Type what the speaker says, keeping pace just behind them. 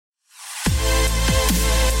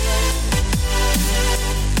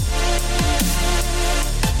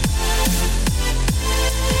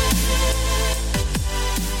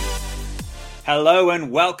Hello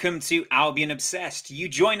and welcome to Albion Obsessed. You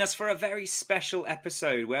join us for a very special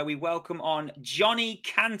episode where we welcome on Johnny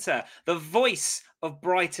Cantor, the voice of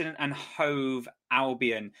Brighton and Hove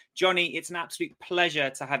Albion. Johnny, it's an absolute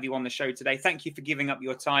pleasure to have you on the show today. Thank you for giving up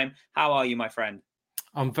your time. How are you, my friend?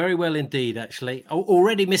 I'm very well indeed, actually.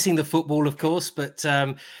 Already missing the football, of course, but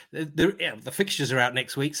the fixtures are out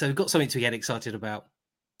next week, so we've got something to get excited about.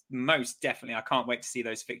 Most definitely. I can't wait to see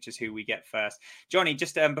those fixtures, who we get first. Johnny,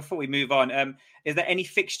 just before we move on, is there any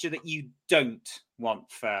fixture that you don't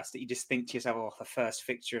want first, that you just think to yourself, oh, the first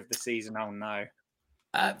fixture of the season, oh no?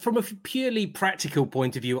 From a purely practical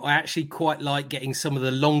point of view, I actually quite like getting some of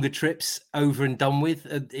the longer trips over and done with.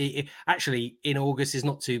 Actually, in August is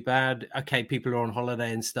not too bad. Okay, people are on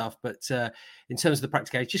holiday and stuff, but in terms of the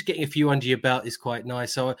practicality, just getting a few under your belt is quite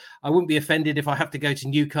nice. So I wouldn't be offended if I have to go to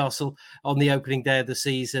Newcastle on the opening day of the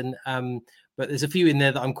season. But there's a few in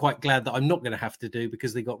there that I'm quite glad that I'm not going to have to do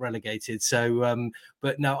because they got relegated. So,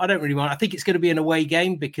 but no, I don't really mind. I think it's going to be an away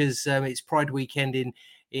game because it's Pride weekend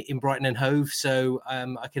in Brighton and Hove, so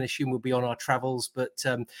I can assume we'll be on our travels. But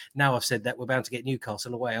now I've said that, we're bound to get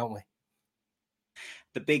Newcastle away, aren't we?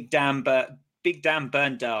 The Big Damn Burn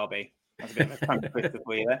Derby. That's a bit of a tongue twister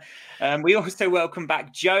for you there. We also welcome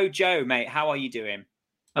back Joe. Joe, mate, how are you doing?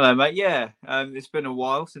 Hello, mate. Yeah, it's been a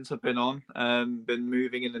while since I've been on. Been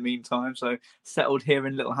moving in the meantime, so settled here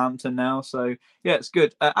in Littlehampton now. So yeah, it's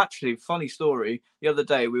good. Actually, funny story. The other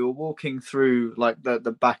day we were walking through like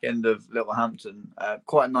the back end of Littlehampton,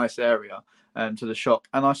 quite a nice area, to the shop,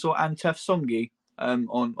 and I saw Antef Songi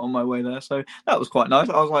on my way there. So that was quite nice.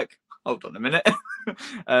 I was like, hold on a minute.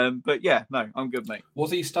 But yeah, no, I'm good, mate.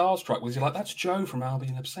 Was he starstruck? Was he like, that's Joe from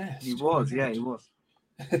Albion Obsessed? He was, yeah, he was.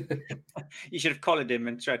 You should have collared him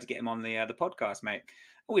and tried to get him on the podcast, mate.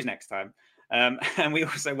 Always next time. And we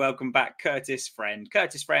also welcome back Curtis Friend.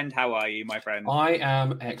 Curtis Friend, how are you, my friend? I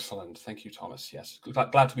am excellent. Thank you, Thomas. Yes,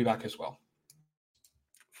 glad to be back as well.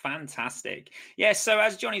 Fantastic. Yeah, so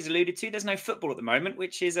as Johnny's alluded to, there's no football at the moment,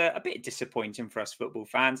 which is a bit disappointing for us football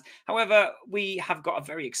fans. However, we have got a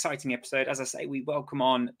very exciting episode. As I say, we welcome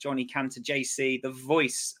on Johnny Cantor, JC, the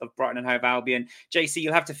voice of Brighton and Hove Albion. JC,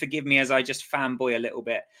 you'll have to forgive me as I just fanboy a little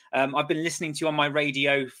bit. I've been listening to you on my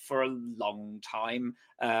radio for a long time,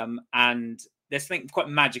 and there's something quite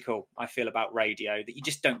magical, I feel, about radio that you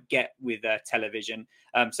just don't get with television.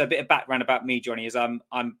 So a bit of background about me, Johnny, is I'm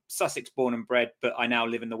Sussex born and bred, but I now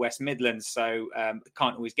live in the West Midlands, so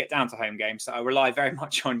can't always get down to home games. So I rely very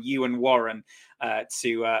much on you and Warren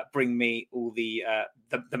to bring me all the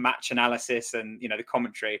match analysis and the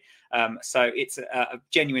commentary. So it's a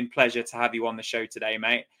genuine pleasure to have you on the show today,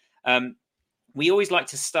 mate. We always like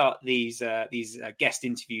to start these guest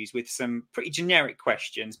interviews with some pretty generic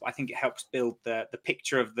questions, but I think it helps build the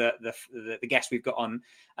picture of the guest we've got on.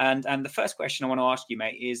 And the first question I want to ask you,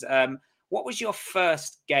 mate, is what was your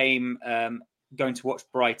first game going to watch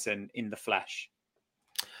Brighton in the flesh?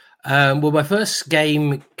 Well, my first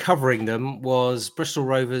game covering them was Bristol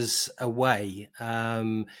Rovers away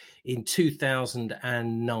in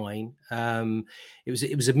 2009. It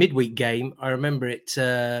was a midweek game. I remember it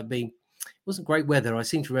being. It wasn't great weather. I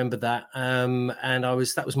seem to remember that. And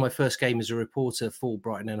that was my first game as a reporter for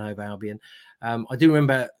Brighton and Hove Albion. I do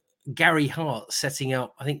remember Gary Hart setting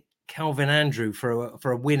up, I think, Calvin Andrew for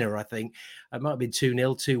a winner, I think. It might have been 2-0,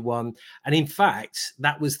 2-1. And in fact,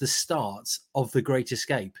 that was the start of the Great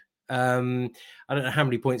Escape. I don't know how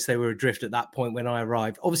many points they were adrift at that point when I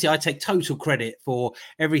arrived. Obviously, I take total credit for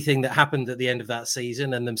everything that happened at the end of that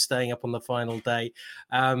season and them staying up on the final day.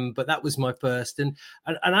 But that was my first. And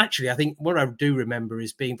actually, I think what I do remember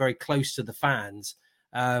is being very close to the fans.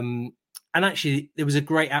 And actually, there was a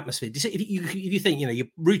great atmosphere. If you think, you're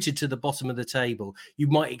rooted to the bottom of the table, you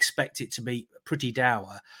might expect it to be pretty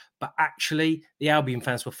dour. But actually, the Albion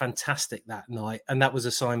fans were fantastic that night. And that was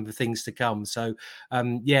a sign of things to come. So,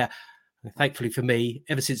 thankfully for me,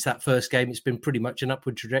 ever since that first game, it's been pretty much an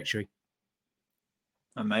upward trajectory.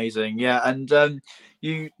 Amazing, yeah, and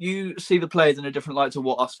you see the players in a different light to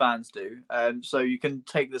what us fans do. So you can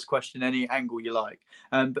take this question any angle you like.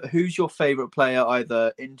 But who's your favourite player,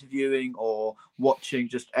 either interviewing or watching,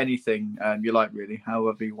 just anything you like, really,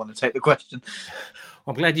 however you want to take the question.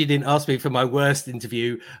 I'm glad you didn't ask me for my worst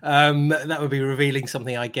interview. That would be revealing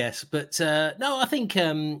something, I guess. But no, I think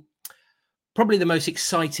probably the most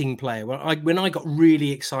exciting player. When I got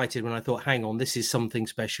really excited, when I thought, hang on, this is something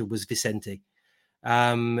special, was Vicente.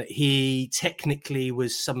 He technically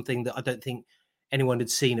was something that I don't think anyone had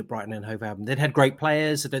seen at Brighton and Hove Albion. They'd had great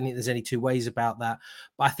players. I don't think there's any two ways about that.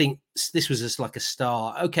 But I think this was just like a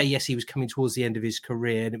start. Okay, yes, he was coming towards the end of his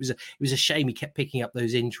career, and it was a shame he kept picking up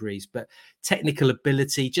those injuries. But technical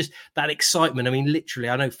ability, just that excitement. I mean, literally,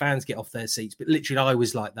 I know fans get off their seats, but literally, I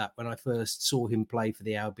was like that when I first saw him play for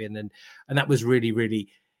the Albion, and that was really, really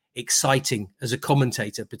exciting as a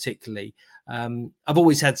commentator, particularly. I've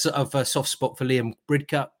always had sort of a soft spot for Liam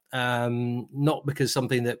Bridcutt. Not because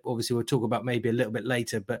something that obviously we'll talk about maybe a little bit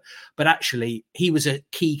later, but actually he was a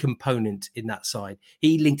key component in that side.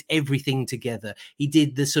 He linked everything together. He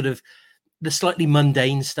did the sort of the slightly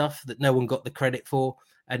mundane stuff that no one got the credit for,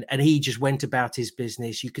 and he just went about his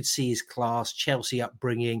business. You could see his class, Chelsea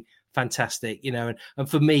upbringing, fantastic, and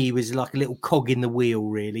for me he was like a little cog in the wheel,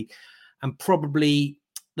 really, and probably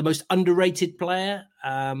the most underrated player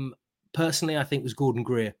personally I think was Gordon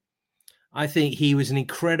Greer. I think he was an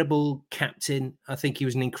incredible captain. I think he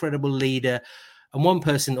was an incredible leader. And one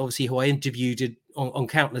person, obviously, who I interviewed on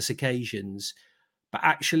countless occasions, but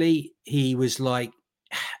actually he was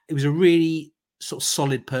it was a really sort of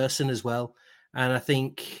solid person as well. And I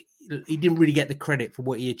think he didn't really get the credit for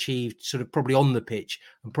what he achieved sort of probably on the pitch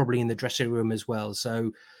and probably in the dressing room as well.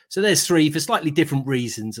 So there's three for slightly different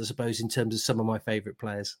reasons, I suppose, in terms of some of my favourite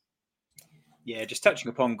players. Yeah, just touching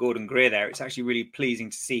upon Gordon Greer there, it's actually really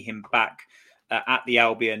pleasing to see him back at the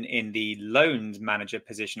Albion in the loaned manager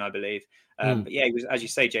position, I believe. But yeah, he was, as you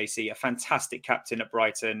say, JC, a fantastic captain at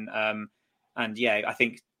Brighton. And yeah, I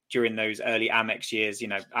think during those early Amex years,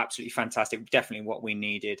 absolutely fantastic. Definitely what we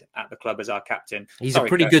needed at the club as our captain. He's a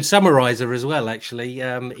pretty good summariser as well, actually.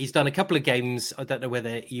 He's done a couple of games. I don't know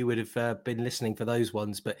whether you would have been listening for those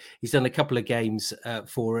ones, but he's done a couple of games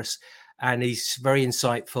for us, and he's very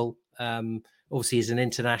insightful. Obviously, he's an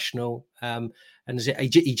international, and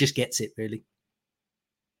he just gets it, really.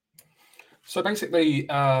 So basically,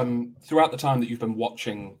 throughout the time that you've been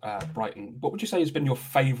watching Brighton, what would you say has been your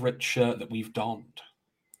favourite shirt that we've donned?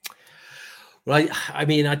 Right. I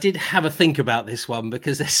mean, I did have a think about this one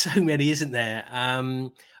because there's so many, isn't there?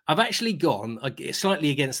 I've actually gone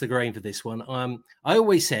slightly against the grain for this one. I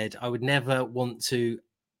always said I would never want to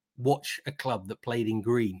watch a club that played in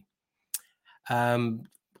green.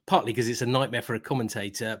 Partly because it's a nightmare for a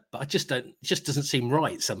commentator, but it just doesn't seem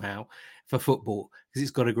right somehow for football because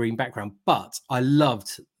it's got a green background. But I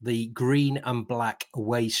loved the green and black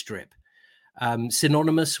away strip,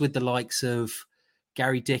 synonymous with the likes of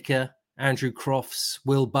Gary Dicker, Andrew Crofts,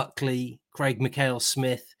 Will Buckley, Craig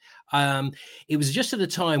McHale-Smith. It was just at a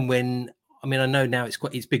time when, I mean, I know now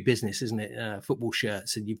it's big business, isn't it? Football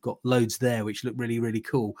shirts, and you've got loads there which look really, really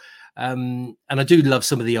cool. And I do love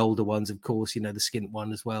some of the older ones, of course, the skint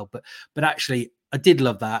one as well. But actually, I did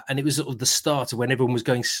love that, and it was sort of the start of when everyone was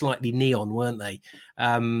going slightly neon, weren't they?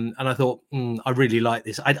 And I thought, I really like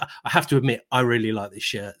this. I have to admit, I really like this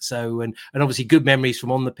shirt. So, and obviously, good memories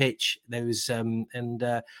from on the pitch. There was, I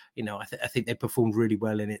think they performed really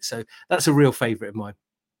well in it. So that's a real favourite of mine.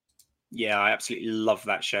 Yeah, I absolutely love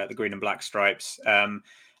that shirt, the green and black stripes.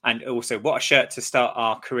 And also, what a shirt to start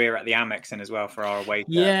our career at the Amex in as well for our away shirt.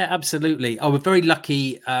 Yeah, absolutely. I was very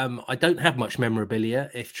lucky. I don't have much memorabilia,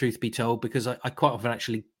 if truth be told, because I quite often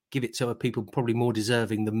actually give it to people probably more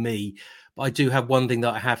deserving than me. But I do have one thing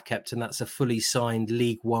that I have kept, and that's a fully signed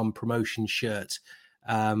League One promotion shirt,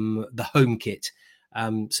 the home kit.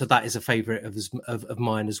 So that is a favourite of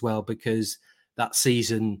mine as well, because that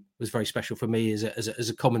season was very special for me as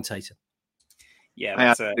a commentator. Yeah, I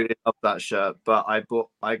absolutely love that shirt, but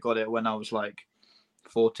I got it when I was like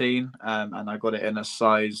 14, and I got it in a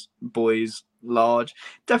size boys large.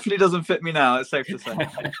 Definitely doesn't fit me now, it's safe to say.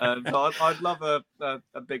 So I'd love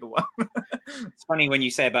a bigger one. It's funny when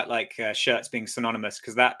you say about shirts being synonymous,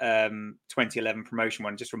 because that 2011 promotion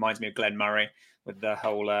one just reminds me of Glenn Murray with the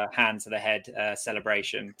whole hand to the head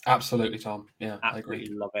celebration. Absolutely, Tom. Yeah, absolutely, I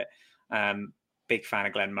agree. Love it. Big fan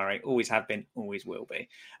of Glenn Murray. Always have been, always will be.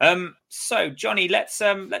 So, Johnny, let's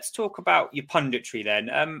talk about your punditry then.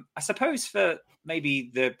 I suppose for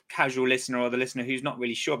maybe the casual listener or the listener who's not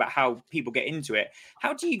really sure about how people get into it,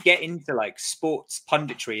 how do you get into sports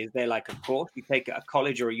punditry? Is there a course you take at a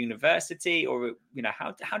college or a university, or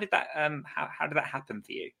how did that happen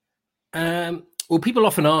for you? Well, people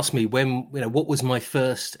often ask me what was my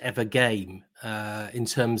first ever game in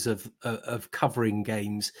terms of covering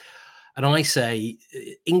games. And I say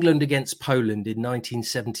England against Poland in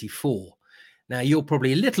 1974. Now, you're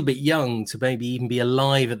probably a little bit young to maybe even be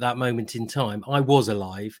alive at that moment in time. I was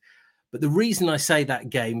alive. But the reason I say that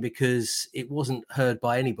game, because it wasn't heard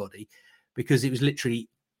by anybody, because it was literally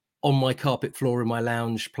on my carpet floor in my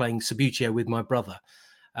lounge playing Subbuteo with my brother.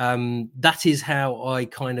 That is how I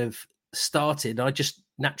kind of started. I just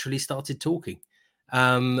naturally started talking.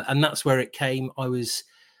 And that's where it came. I was,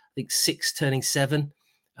 I think, 6 turning 7.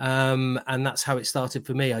 And that's how it started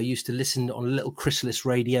for me. I used to listen on a little Chrysalis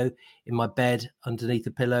radio in my bed underneath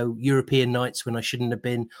the pillow, European nights when I shouldn't have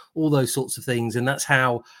been, all those sorts of things. And that's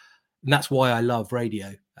why I love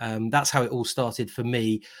radio. That's how it all started for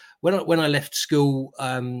me. When I left school,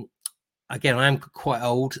 again, I am quite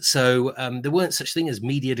old, so there weren't such thing as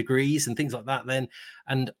media degrees and things like that then,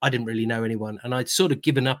 and I didn't really know anyone, and I'd sort of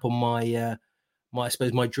given up on my I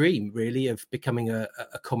suppose my dream really of becoming a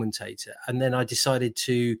commentator. And then I decided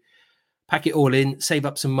to pack it all in, save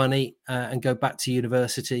up some money, and go back to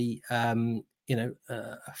university. A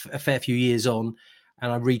fair few years on,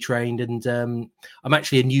 and I retrained, and I'm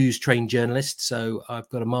actually a news trained journalist, so I've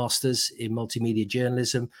got a master's in multimedia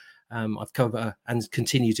journalism. I've covered and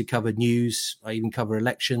continue to cover news. I even cover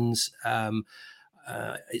elections.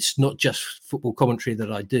 It's not just football commentary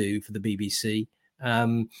that I do for the BBC.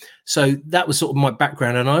 So that was sort of my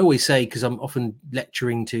background. And I always say, because I'm often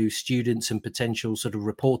lecturing to students and potential sort of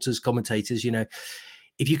reporters, commentators,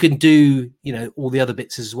 if you can do, all the other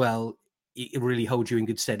bits as well, it really holds you in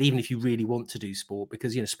good stead, even if you really want to do sport,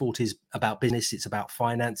 because, sport is about business, it's about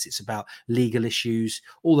finance, it's about legal issues,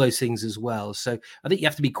 all those things as well. So I think you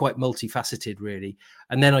have to be quite multifaceted, really.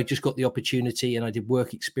 And then I just got the opportunity and I did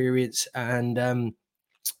work experience, and I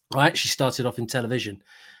actually started off in television.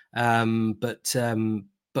 But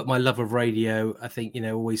my love of radio, I think,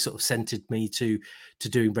 always sort of centered me to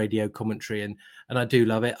doing radio commentary, and I do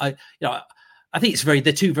love it. I think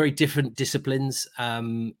they're two very different disciplines,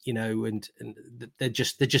 and they're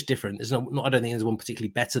just different. There's not I don't think there's one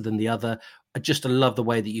particularly better than the other. I love the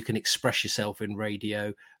way that you can express yourself in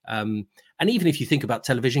radio. And even if you think about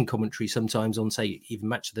television commentary, sometimes on, say, even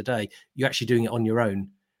Match of the Day, you're actually doing it on your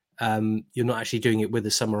own. You're not actually doing it with a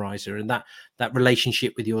summariser, and that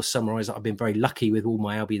relationship with your summariser, I've been very lucky with all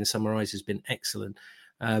my Albion summarisers, has been excellent.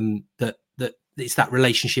 That it's that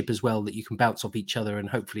relationship as well that you can bounce off each other, and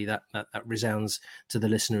hopefully that resounds to the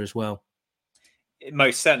listener as well. It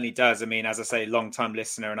most certainly does. I mean, as I say, long-time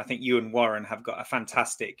listener, and I think you and Warren have got a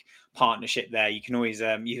fantastic partnership there. You can always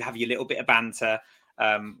you have your little bit of banter,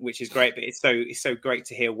 which is great. But it's so great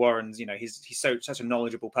to hear Warren's. He's such a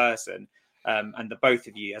knowledgeable person. And the both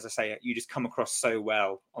of you, as I say, you just come across so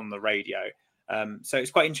well on the radio. So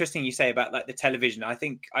it's quite interesting you say about like the television. I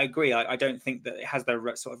think I agree. I don't think that it has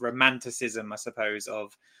the sort of romanticism, I suppose,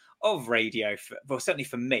 of radio. Certainly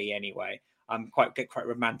for me, anyway. I'm quite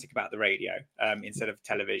romantic about the radio instead of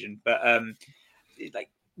television. But like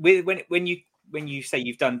when you say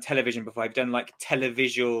you've done television before, I've done like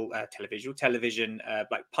television like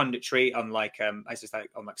punditry on like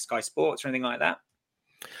on like Sky Sports or anything like that.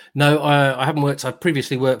 No, I haven't worked. I've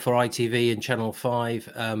previously worked for ITV and Channel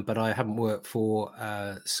 5, but I haven't worked for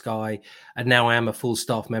Sky. And now I am a full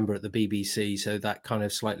staff member at the BBC. So that kind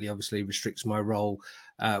of slightly obviously restricts my role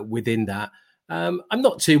within that. I'm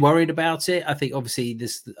not too worried about it. I think obviously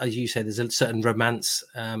this, as you said, there's a certain romance,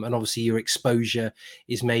 and obviously your exposure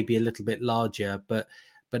is maybe a little bit larger. But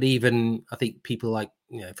even I think people like,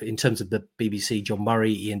 in terms of the BBC, John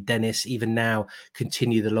Murray, Ian Dennis, even now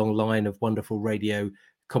continue the long line of wonderful radio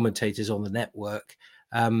commentators on the network.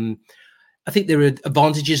 I think there are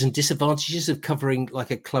advantages and disadvantages of covering like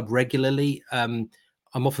a club regularly. I'm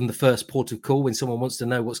often the first port of call when someone wants to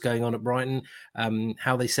know what's going on at Brighton,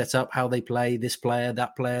 how they set up, how they play, this player,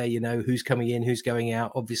 that player, who's coming in, who's going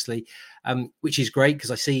out, obviously, which is great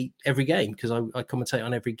because I see every game, because I commentate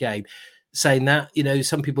on every game. Saying that,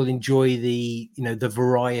 some people enjoy the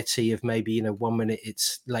variety of maybe, 1 minute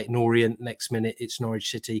it's Leyton Orient, next minute it's Norwich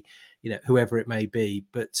City, whoever it may be.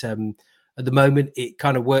 But at the moment, it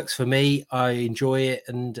kind of works for me. I enjoy it,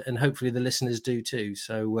 and hopefully the listeners do too.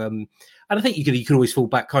 So, and I think you can always fall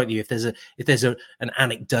back, can't you? If there's an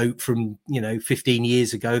anecdote from 15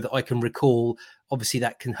 years ago that I can recall, obviously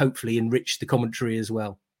that can hopefully enrich the commentary as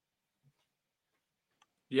well.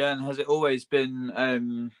 Yeah, and has it always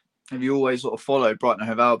been? Have you always sort of followed Brighton &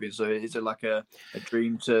 Hove Albion? So is it like a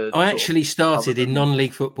dream to? I actually started in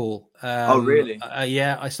non-league football. Oh, really?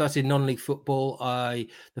 Yeah, I started non-league football. The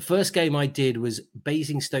first game I did was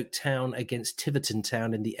Basingstoke Town against Tiverton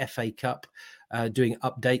Town in the FA Cup, doing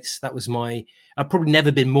updates. That was I've probably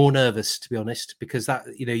never been more nervous, to be honest, because that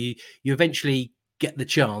you eventually get the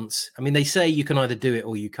chance. I mean, they say you can either do it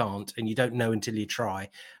or you can't, and you don't know until you try,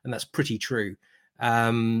 and that's pretty true.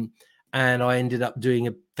 And I ended up doing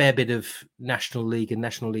a fair bit of National League and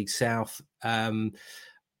National League South. And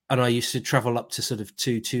I used to travel up to sort of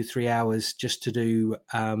 2-3 hours just to do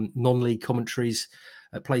non-league commentaries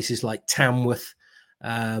at places like Tamworth.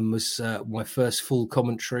 Was my first full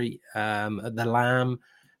commentary at the Lamb.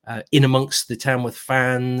 in amongst the Tamworth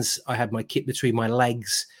fans. I had my kit between my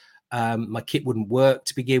legs. My kit wouldn't work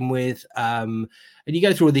to begin with. And you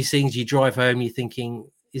go through all these things, you drive home, you're thinking,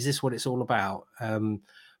 is this what it's all about?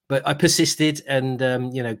 But I persisted, and,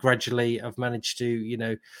 gradually I've managed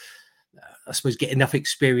to, I suppose, get enough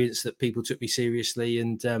experience that people took me seriously,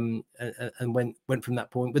 and went from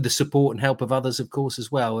that point with the support and help of others, of course,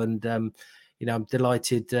 as well. And, I'm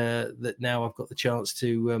delighted that now I've got the chance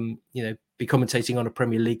to, be commentating on a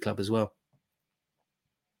Premier League club as well.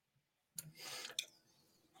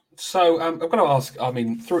 So I'm going to ask,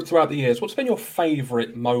 throughout the years, what's been your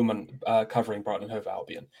favourite moment covering Brighton and Hove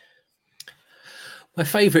Albion? My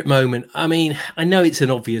favourite moment, I know it's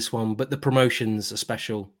an obvious one, but the promotions are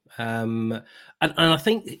special. And I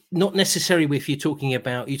think not necessarily if you're talking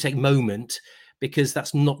about, you take moment, because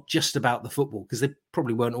that's not just about the football, because they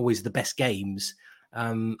probably weren't always the best games.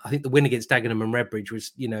 I think the win against Dagenham and Redbridge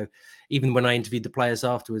was, even when I interviewed the players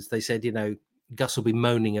afterwards, they said, Gus will be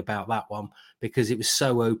moaning about that one because it was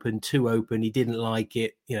so open, too open. He didn't like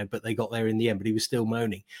it, but they got there in the end, but he was still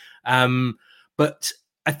moaning. But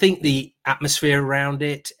I think the atmosphere around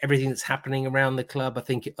it, everything that's happening around the club, I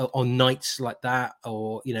think on nights like that,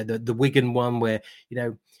 or, the Wigan one where,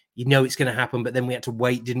 it's going to happen, but then we had to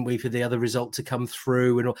wait, didn't we, for the other result to come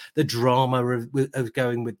through, and all the drama of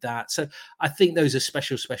going with that. So I think those are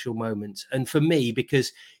special, special moments. And for me,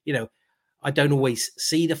 because, I don't always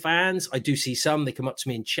see the fans. I do see some. They come up to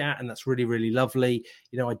me and chat, and that's really, really lovely.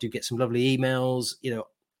 I do get some lovely emails.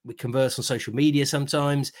 We converse on social media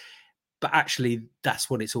sometimes. But actually, that's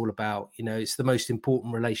what it's all about. It's the most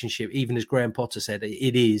important relationship, even as Graham Potter said,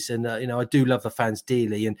 it is. And, I do love the fans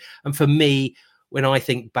dearly. And for me, when I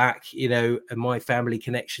think back, and my family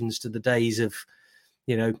connections to the days of,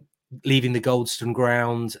 leaving the Goldstone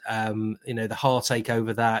ground, the heartache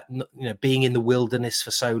over that, being in the wilderness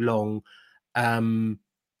for so long,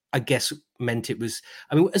 I guess meant it was,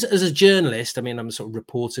 as a journalist, I'm a sort of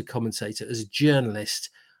reporter, commentator. As a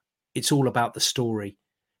journalist, it's all about the story.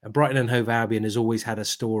 And Brighton and Hove Albion has always had a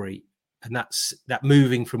story. And that's that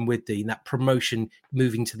moving from Withdean, that promotion,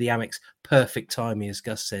 moving to the Amex, perfect timing, as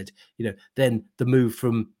Gus said. Then the move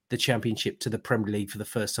from the Championship to the Premier League for the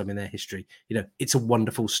first time in their history. It's a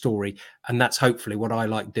wonderful story. And that's hopefully what I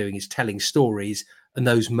like doing, is telling stories. And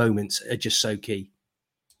those moments are just so key.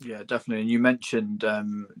 Yeah, definitely. And you mentioned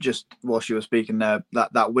just whilst you were speaking there,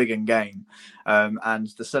 that Wigan game and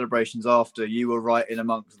the celebrations after. You were right in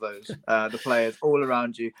amongst those, the players all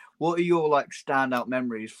around you. What are your standout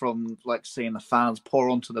memories from seeing the fans pour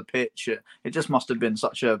onto the pitch? It just must have been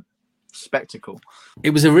such a spectacle. It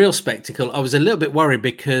was a real spectacle. I was a little bit worried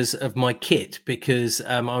because of my kit, because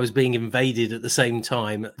I was being invaded at the same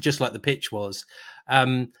time, just like the pitch was.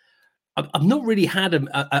 I've not really had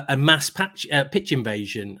a mass pitch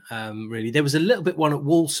invasion, really. There was a little bit one at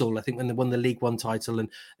Walsall, I think, when they won the League One title, and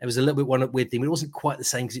there was a little bit one at Withdean, but it wasn't quite the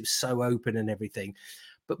same because it was so open and everything.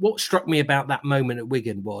 But what struck me about that moment at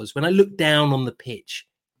Wigan was when I looked down on the pitch,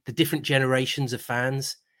 the different generations of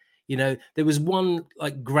fans. There was one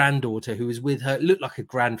granddaughter who was with her, looked like a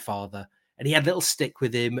grandfather, and he had a little stick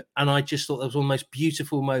with him. And I just thought that was one of the most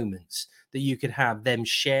beautiful moments that you could have, them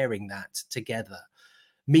sharing that together.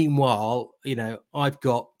 Meanwhile, I've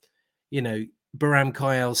got, Baram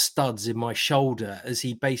Kayal's studs in my shoulder as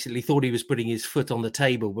he basically thought he was putting his foot on the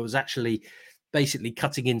table, but was actually basically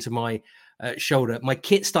cutting into my shoulder. My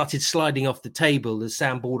kit started sliding off the table as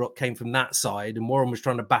Sam Baldock came from that side, and Warren was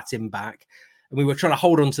trying to bat him back. And we were trying to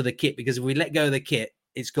hold on to the kit, because if we let go of the kit,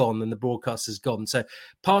 it's gone and the broadcast is gone. So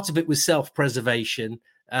part of it was self-preservation.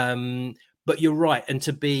 But you're right. And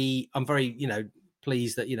I'm very,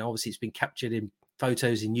 pleased that, obviously it's been captured in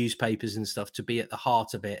photos in newspapers and stuff, to be at the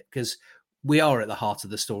heart of it, because we are at the heart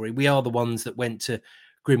of the story. We are the ones that went to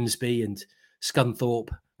Grimsby and Scunthorpe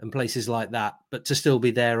and places like that, but to still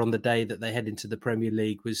be there on the day that they head into the Premier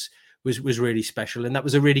League was really special. And that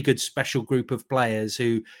was a really good special group of players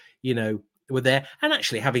who, were there, and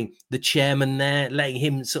actually having the chairman there, letting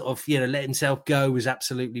him sort of, let himself go was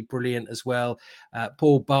absolutely brilliant as well.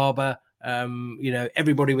 Paul Barber,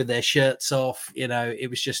 everybody with their shirts off, it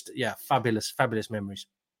was just, fabulous memories.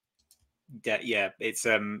 Yeah, it's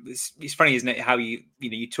funny, isn't it, how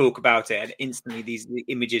you talk about it and instantly these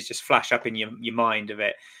images just flash up in your mind of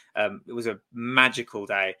it. It was a magical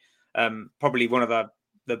day, probably one of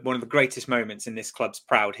the greatest moments in this club's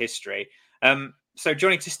proud history. So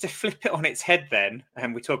Johnny, just to flip it on its head then,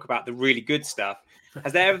 and we talk about the really good stuff,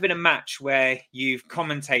 has there ever been a match where you've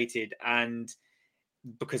commentated and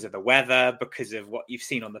because of the weather, because of what you've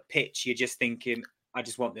seen on the pitch, you're just thinking, I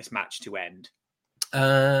just want this match to end?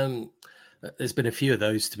 There's been a few of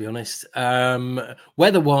those, to be honest.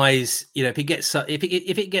 Weather-wise, if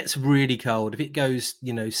it gets really cold, if it goes,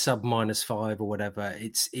 sub -5 or whatever,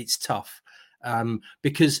 it's tough.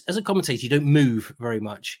 Because as a commentator, you don't move very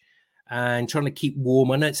much, and trying to keep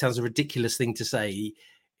warm. I know it sounds a ridiculous thing to say.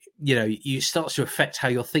 You starts to affect how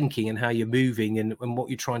you're thinking and how you're moving and what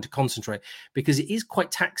you're trying to concentrate, because it is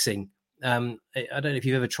quite taxing. I don't know if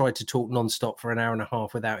you've ever tried to talk non-stop for an hour and a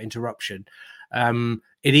half without interruption.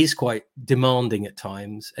 It is quite demanding at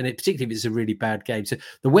times, and particularly if it's a really bad game. So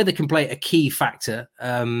the weather can play a key factor,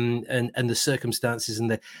 and the circumstances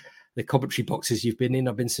and the commentary boxes you've been in.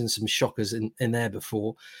 I've been seeing some shockers in there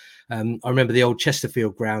before. I remember the old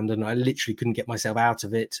Chesterfield ground, and I literally couldn't get myself out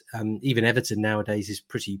of it. Even Everton nowadays is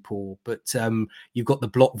pretty poor, but you've got the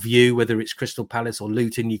block view, whether it's Crystal Palace or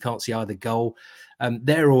Luton, you can't see either goal.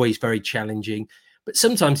 They're always very challenging, but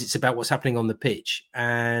sometimes it's about what's happening on the pitch.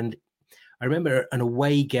 And I remember an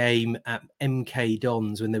away game at MK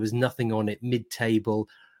Dons when there was nothing on it, mid-table.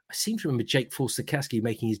 I seem to remember Jake Forster-Caskey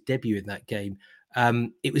making his debut in that game.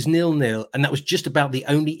 It was 0-0, and that was just about the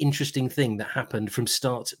only interesting thing that happened from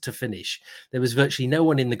start to finish. There was virtually no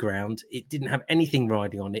one in the ground. It didn't have anything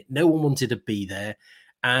riding on it. No one wanted to be there.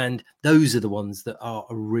 And those are the ones that are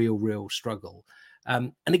a real struggle.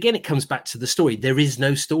 And again, it comes back to the story. There is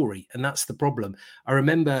no story, and that's the problem. I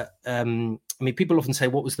remember, people often say,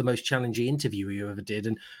 what was the most challenging interview you ever did?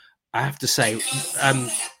 And I have to say,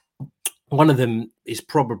 one of them is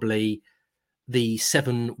probably the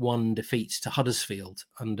 7-1 defeats to Huddersfield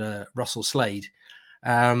under Russell Slade,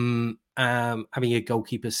 having a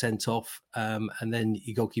goalkeeper sent off, and then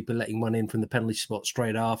your goalkeeper letting one in from the penalty spot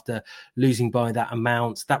straight after, losing by that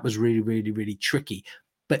amount. That was really tricky.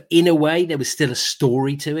 But in a way, there was still a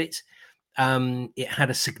story to it. It had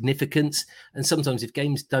a significance. And sometimes if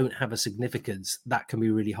games don't have a significance, that can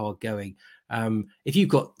be really hard going. If you've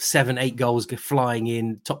got 7-8 goals flying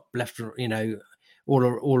in, top left,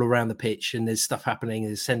 all around the pitch, and there's stuff happening,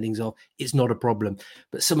 there's sendings off, it's not a problem.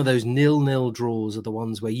 But some of those 0-0 draws are the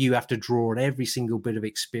ones where you have to draw on every single bit of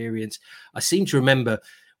experience. I seem to remember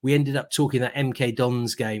we ended up talking that MK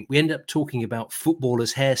Dons game. We ended up talking about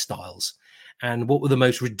footballers' hairstyles and what were the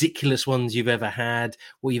most ridiculous ones you've ever had,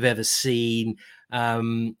 what you've ever seen.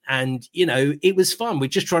 It was fun. We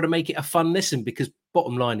just tried to make it a fun listen, because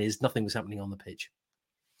bottom line is nothing was happening on the pitch.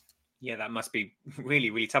 Yeah, that must be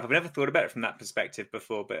really tough. I've never thought about it from that perspective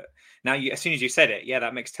before, but now as soon as you said it, yeah,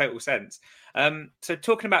 that makes total sense. So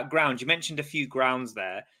talking about grounds, you mentioned a few grounds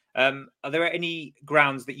there. Are there any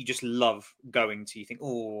grounds that you just love going to? You think,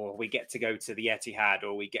 oh, we get to go to the Etihad,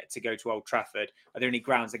 or we get to go to Old Trafford. Are there any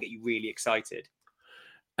grounds that get you really excited?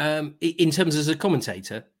 In terms as a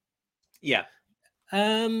commentator? Yeah.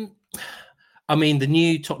 The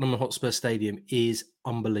new Tottenham Hotspur Stadium is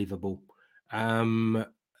unbelievable.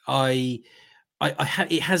 It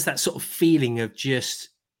has that sort of feeling of just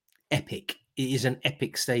epic. It is an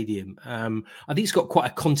epic stadium. I think it's got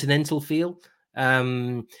quite a continental feel.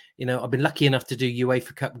 I've been lucky enough to do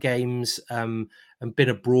UEFA Cup games and been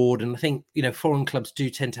abroad, and I think foreign clubs do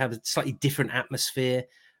tend to have a slightly different atmosphere,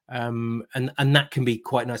 and that can be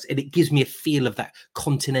quite nice. And it gives me a feel of that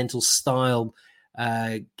continental style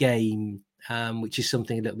game, which is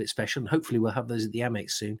something a little bit special. And hopefully we'll have those at the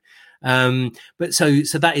Amex soon. But so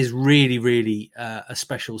that is really a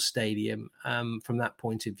special stadium from that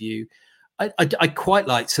point of view. I quite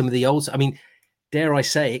like some of the old. Dare I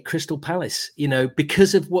say it, Crystal Palace,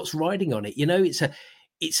 because of what's riding on it.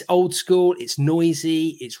 It's old school, it's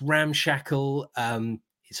noisy, it's ramshackle,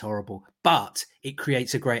 it's horrible, but it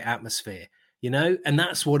creates a great atmosphere, and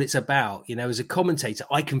that's what it's about. As a commentator,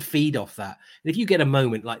 I can feed off that. And if you get a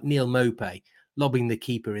moment like Neil Maupay lobbing the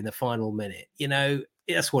keeper in the final minute,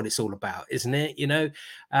 that's what it's all about, isn't it?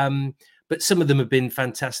 But some of them have been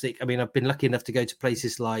fantastic. I've been lucky enough to go to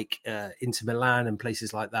places like Inter Milan and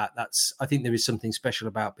places like that. I think there is something special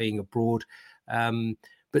about being abroad.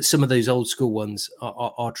 But some of those old school ones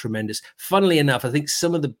are tremendous. Funnily enough, I think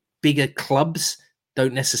some of the bigger clubs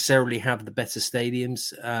don't necessarily have the better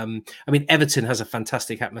stadiums. Everton has a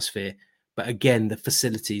fantastic atmosphere, but again, the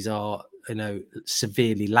facilities are,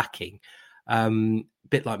 severely lacking.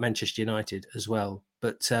 Bit like Manchester United as well.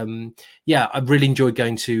 But I've really enjoyed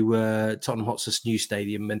going to Tottenham Hotspur's new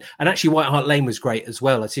stadium, and actually White Hart Lane was great as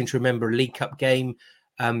well. I seem to remember a League Cup game.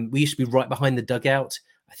 We used to be right behind the dugout.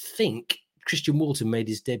 I think Christian Walton made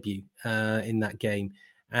his debut in that game,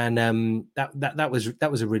 and that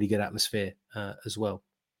was a really good atmosphere as well.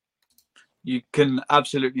 You can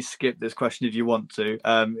absolutely skip this question if you want to.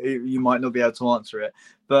 You might not be able to answer it.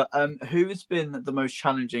 But who has been the most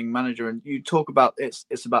challenging manager? And you talk about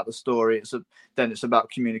it's about the story. Then it's about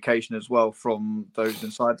communication as well from those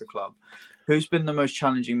inside the club. Who's been the most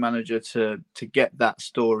challenging manager to get that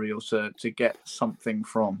story or to get something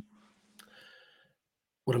from?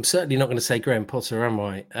 Well, I'm certainly not going to say Graham Potter, am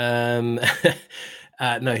I?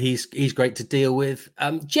 No, he's great to deal with.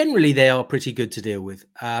 Generally, they are pretty good to deal with,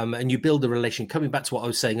 and you build a relation. Coming back to what I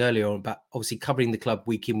was saying earlier on about obviously covering the club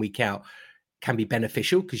week in, week out can be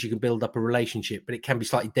beneficial because you can build up a relationship, but it can be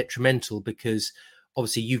slightly detrimental because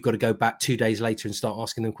obviously you've got to go back 2 days later and start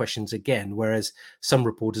asking them questions again. Whereas some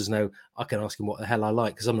reporters know I can ask him what the hell I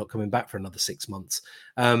like because I'm not coming back for another 6 months.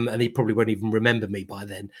 And he probably won't even remember me by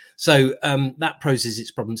then. So that poses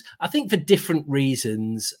its problems. I think for different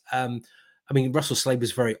reasons. I mean, Russell Slade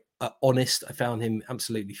was very honest. I found him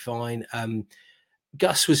absolutely fine.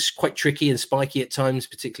 Gus was quite tricky and spiky at times,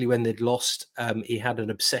 particularly when they'd lost. He had an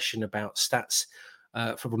obsession about stats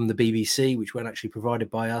from the BBC, which weren't actually provided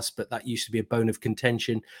by us, but that used to be a bone of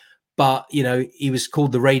contention. But, you know, he was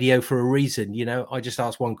called the radio for a reason. You know, I just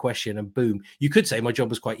asked one question and boom. You could say my job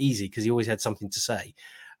was quite easy because he always had something to say.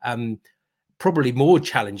 Probably more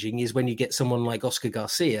challenging is when you get someone like Oscar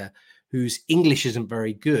Garcia, whose English isn't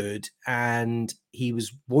very good, and he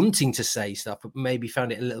was wanting to say stuff, but maybe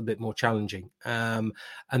found it a little bit more challenging. And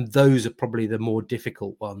those are probably the more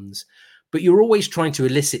difficult ones. But you're always trying to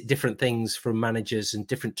elicit different things from managers and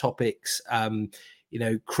different topics. You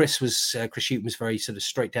know, Chris Hughton was very sort of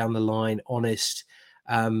straight down the line, honest,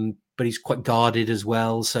 but he's quite guarded as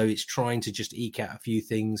well. So it's trying to just eke out a few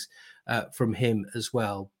things from him as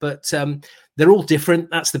well. But they're all different.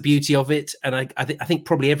 That's the beauty of it. And I think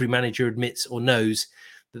probably every manager admits or knows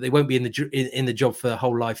that they won't be in the job for the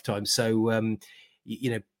whole lifetime. So,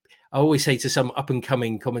 you know, I always say to some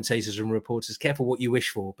up-and-coming commentators and reporters, careful what you wish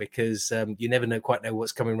for, because you never quite know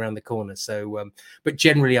what's coming around the corner. So, but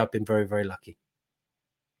generally, I've been very, very lucky.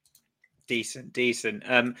 Decent.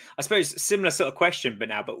 I suppose similar sort of question,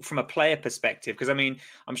 but from a player perspective, because I mean,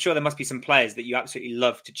 I'm sure there must be some players that you absolutely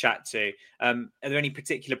love to chat to. Are there any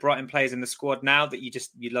particular Brighton players in the squad now that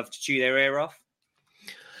you love to chew their ear off?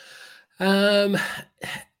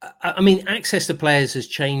 I mean, access to players has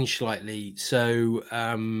changed slightly. So,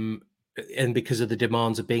 and because of the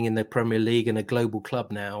demands of being in the Premier League and a global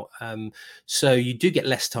club now, so you do get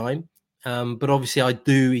less time. But obviously, I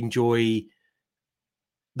do enjoy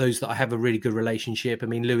those that I have a really good relationship. I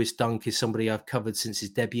mean, Lewis Dunk is somebody I've covered since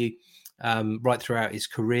his debut, right throughout his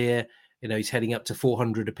career. You know, he's heading up to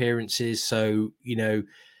 400 appearances. So, you know,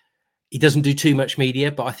 he doesn't do too much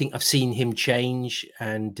media, but I think I've seen him change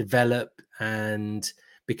and develop and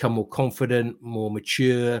become more confident, more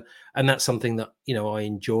mature. And that's something that, you know, I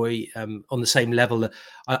enjoy. On the same level,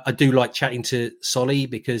 I do like chatting to Solly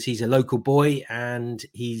because he's a local boy and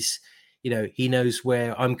he's, you know, he knows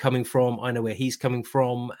where I'm coming from. I know where he's coming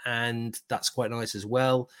from. And that's quite nice as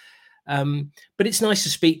well. But it's nice to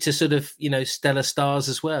speak to sort of, you know, stellar stars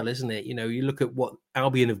as well, isn't it? You know, you look at what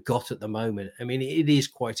Albion have got at the moment. I mean, it is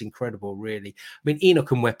quite incredible, really. I mean, Enoch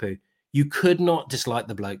Mwepu, you could not dislike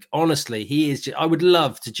the bloke. Honestly, he is. I would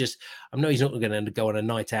love to just. I know he's not going to go on a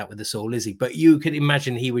night out with us all, is he? But you could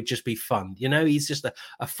imagine he would just be fun. You know, he's just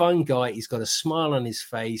a fun guy. He's got a smile on his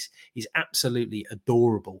face. He's absolutely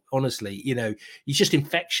adorable. Honestly, you know, he's just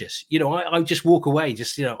infectious. You know, I just walk away,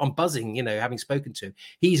 just, you know, I'm buzzing. You know, having spoken to him,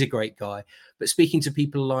 he's a great guy. But speaking to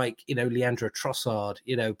people like, you know, Leandro Trossard,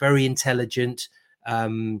 you know, very intelligent,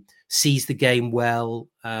 sees the game well,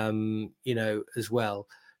 you know, as well.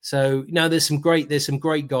 So, you know, there's some great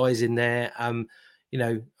guys in there. You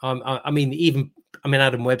know, I mean,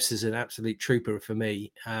 Adam Webster's an absolute trooper for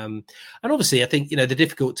me. And obviously, I think, you know, the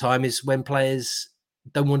difficult time is when players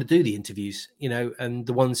don't want to do the interviews, you know, and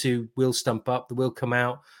the ones who will stump up, that will come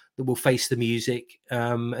out, that will face the music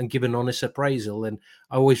and give an honest appraisal. And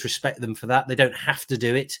I always respect them for that. They don't have to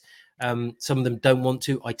do it. Some of them don't want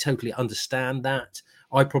to. I totally understand that.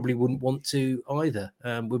 I probably wouldn't want to either.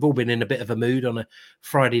 We've all been in a bit of a mood on a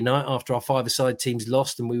Friday night after our five-a-side teams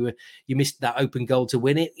lost and you missed that open goal to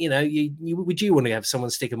win it. You know, would you want to have someone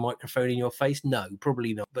stick a microphone in your face? No,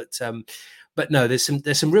 probably not. But no, there's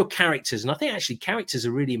some real characters. And I think actually characters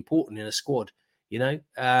are really important in a squad, you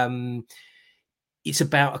know. It's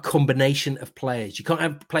about a combination of players. You can't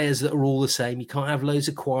have players that are all the same. You can't have loads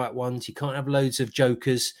of quiet ones. You can't have loads of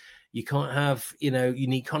jokers. You can't have, you know, you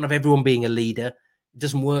need kind of everyone being a leader. It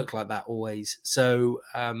doesn't work like that always. So,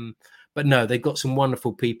 but no, they've got some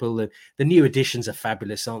wonderful people. The new additions are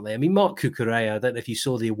fabulous, aren't they? I mean, Mark Cucurella, I don't know if you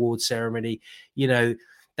saw the award ceremony. You know,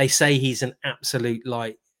 they say he's an absolute,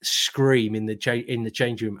 like, scream in the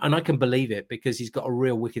changing room, and I can believe it because he's got a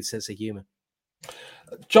real wicked sense of humour.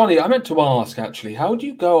 Johnny, I meant to ask actually, how do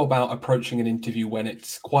you go about approaching an interview when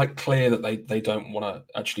it's quite clear that they don't want to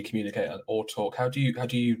actually communicate or talk? How do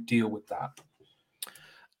you deal with that?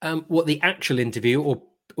 What, the actual interview,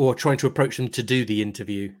 or trying to approach them to do the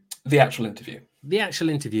interview? The actual interview. The actual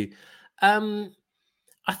interview.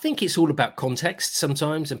 I think it's all about context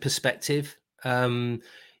sometimes and perspective.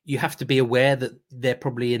 You have to be aware that they're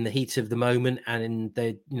probably in the heat of the moment and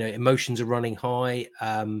their emotions are running high.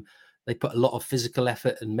 They put a lot of physical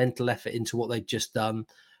effort and mental effort into what they've just done.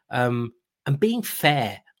 And being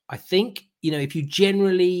fair, I think, if you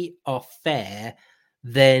generally are fair,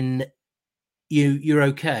 then you're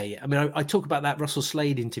okay. I mean, I talk about that Russell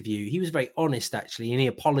Slade interview. He was very honest, actually, and he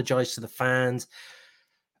apologized to the fans.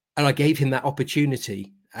 And I gave him that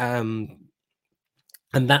opportunity. And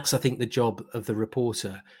that's, I think, the job of the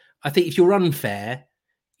reporter. I think if you're unfair,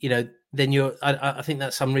 then I think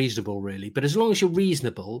that's unreasonable, really. But as long as you're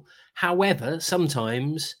reasonable, however,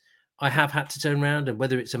 sometimes I have had to turn around, and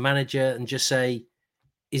whether it's a manager, and just say,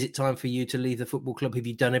 is it time for you to leave the football club? Have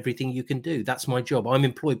you done everything you can do? That's my job. I'm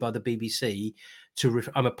employed by the BBC.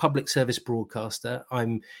 I'm a public service broadcaster.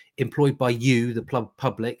 I'm employed by you, the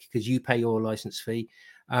public, because you pay your license fee.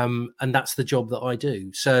 And that's the job that I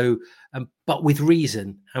do. So, but with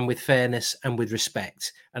reason and with fairness and with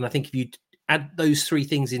respect. And I think if you add those three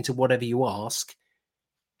things into whatever you ask,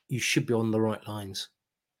 you should be on the right lines.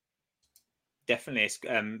 Definitely. It's,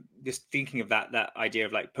 just thinking of that idea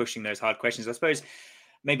of like pushing those hard questions, I suppose.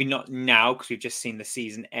 Maybe not now because we've just seen the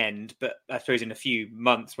season end, but I suppose in a few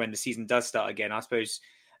months when the season does start again, I suppose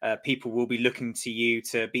people will be looking to you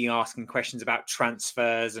to be asking questions about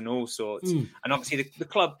transfers and all sorts. And obviously the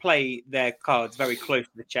club play their cards very close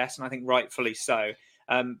to the chest, and I think rightfully so.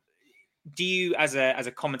 Do you, as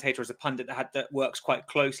a commentator, as a pundit that works quite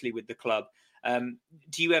closely with the club,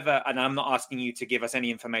 do you ever, and I'm not asking you to give us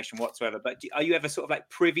any information whatsoever, but are you ever sort of like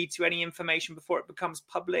privy to any information before it becomes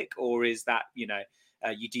public, or is that,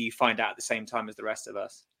 do you find out at the same time as the rest of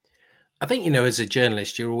us? I think, as a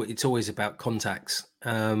journalist, it's always about contacts.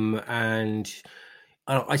 And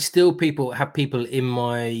I still have people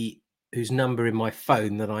whose number in my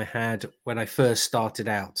phone that I had when I first started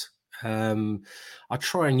out. I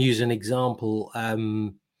try and use an example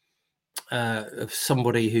of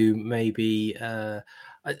somebody who maybe,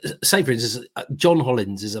 say for instance, John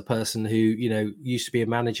Hollins is a person who, used to be a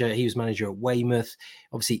manager. He was manager at Weymouth,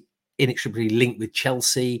 obviously inextricably linked with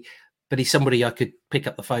Chelsea, but he's somebody I could pick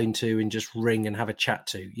up the phone to and just ring and have a chat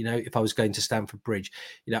to, if I was going to Stamford Bridge.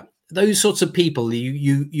 Those sorts of people,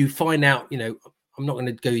 you find out, I'm not going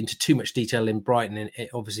to go into too much detail in Brighton,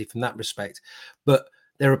 obviously from that respect, but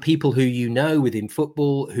there are people who within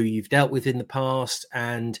football, who you've dealt with in the past,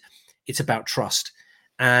 and it's about trust.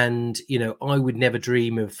 And, I would never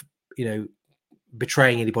dream of,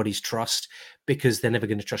 betraying anybody's trust, because they're never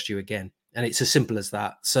going to trust you again. And it's as simple as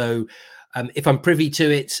that. So if I'm privy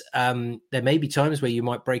to it, there may be times where you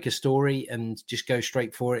might break a story and just go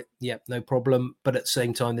straight for it. Yep, no problem. But at the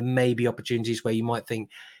same time, there may be opportunities where you might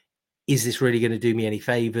think, is this really going to do me any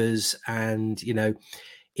favors? And,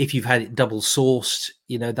 if you've had it double sourced,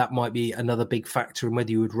 that might be another big factor in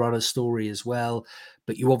whether you would run a story as well.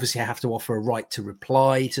 But you obviously have to offer a right to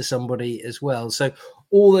reply to somebody as well. So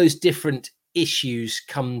all those different issues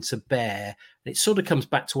come to bear. And it sort of comes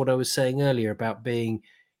back to what I was saying earlier about being,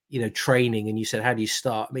 training. And you said, how do you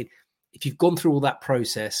start? I mean, if you've gone through all that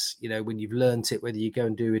process, when you've learnt it, whether you go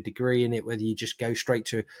and do a degree in it, whether you just go straight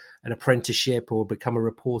to an apprenticeship or become a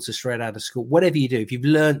reporter straight out of school, whatever you do, if you've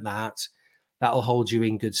learnt that, that'll hold you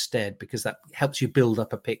in good stead, because that helps you build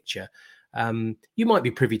up a picture. You might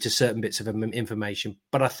be privy to certain bits of information,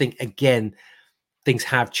 but I think, again, things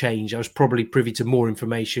have changed. I was probably privy to more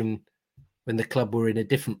information when the club were in a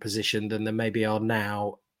different position than they maybe are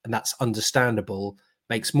now. And that's understandable,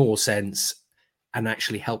 makes more sense, and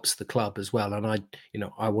actually helps the club as well. And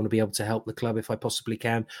I want to be able to help the club if I possibly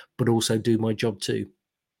can, but also do my job too.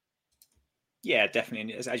 Yeah,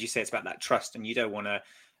 definitely. And as you say, it's about that trust, and you don't want to,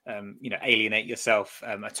 alienate yourself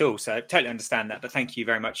at all. So I totally understand that. But thank you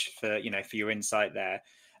very much for your insight there.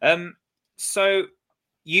 So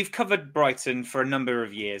you've covered Brighton for a number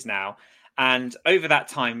of years now. And over that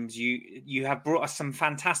time, you have brought us some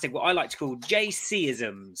fantastic, what I like to call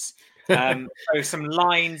JC-isms. So some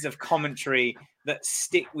lines of commentary that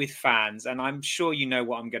stick with fans. And I'm sure you know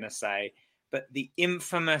what I'm going to say. But the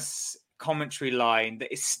infamous commentary line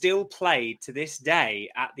that is still played to this day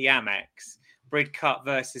at the Amex, Bridcut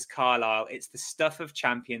versus Carlisle. It's the stuff of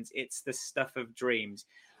champions. It's the stuff of dreams.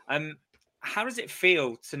 How does it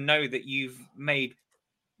feel to know that you've made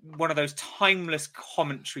one of those timeless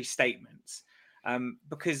commentary statements.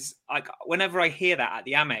 Because whenever I hear that at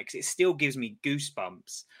the Amex, it still gives me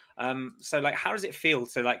goosebumps. So like, how does it feel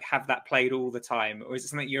to like have that played all the time, or is it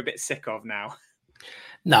something you're a bit sick of now?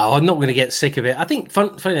 No, I'm not going to get sick of it. I think,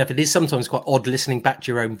 funny enough, it is sometimes quite odd listening back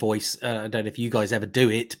to your own voice. I don't know if you guys ever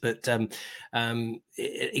do it, but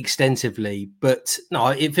extensively. But no,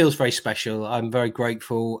 it feels very special. I'm very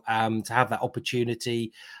grateful to have that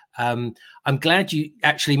opportunity. I'm glad you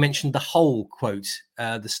actually mentioned the whole quote,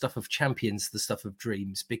 the stuff of champions, the stuff of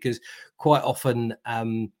dreams, because quite often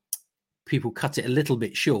people cut it a little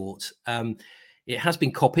bit short. It has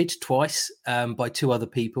been copied twice by two other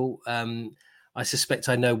people. I suspect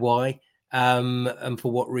I know why and for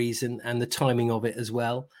what reason, and the timing of it as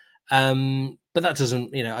well. But that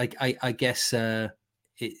doesn't, I guess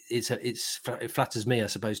it flatters me, I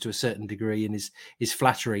suppose, to a certain degree, and is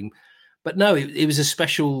flattering. But no, it was a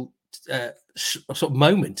special sort of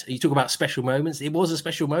moment. You talk about special moments. It was a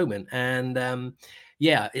special moment, and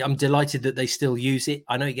I'm delighted that they still use it.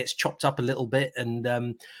 I know it gets chopped up a little bit,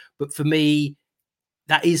 and but for me,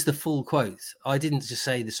 that is the full quote. I didn't just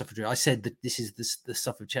say the stuff of dreams. I said that this is the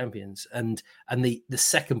stuff of champions, and the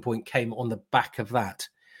second point came on the back of that.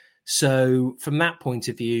 So from that point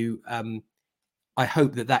of view, I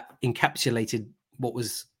hope that encapsulated what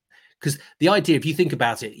was, because the idea, if you think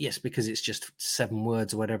about it, yes, because it's just 7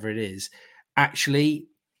 words or whatever it is. Actually,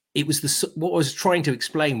 it was what I was trying to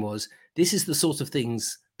explain was this is the sort of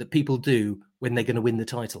things that people do when they're going to win the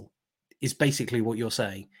title. Is basically what you're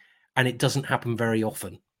saying. And it doesn't happen very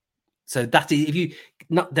often. So that is, if you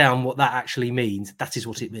nut down what that actually means, that is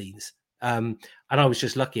what it means. And I was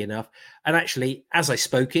just lucky enough. And actually, as I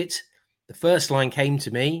spoke it, the first line came to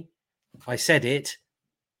me, I said it,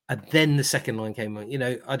 and then the second line came on.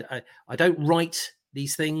 I don't write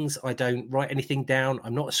these things. I don't write anything down.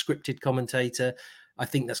 I'm not a scripted commentator. I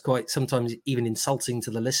think that's quite sometimes even insulting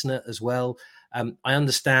to the listener as well. I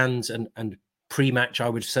understand and pre-match, I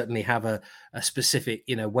would certainly have a specific,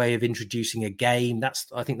 way of introducing a game.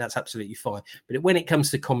 I think that's absolutely fine. But when it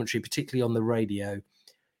comes to commentary, particularly on the radio,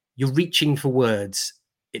 you're reaching for words.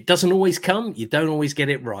 It doesn't always come. You don't always get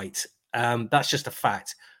it right. That's just a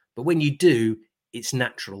fact. But when you do, it's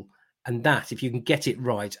natural. And that, if you can get it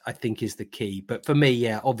right, I think is the key. But for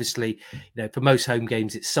me, obviously, for most home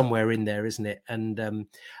games, it's somewhere in there, isn't it? And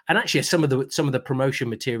actually, some of the promotion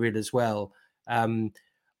material as well.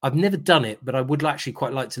 I've never done it, but I would actually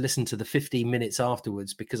quite like to listen to the 15 minutes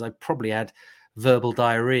afterwards, because I probably had verbal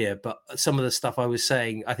diarrhea. But some of the stuff I was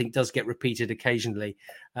saying, I think, does get repeated occasionally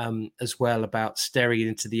as well, about staring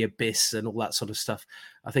into the abyss and all that sort of stuff.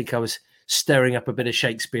 I think I was stirring up a bit of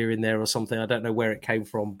Shakespeare in there or something. I don't know where it came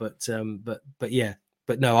from, but yeah.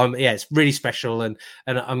 But no, it's really special, and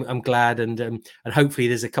I'm glad, and hopefully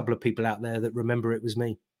there's a couple of people out there that remember it was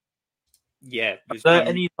me. Yeah. Are there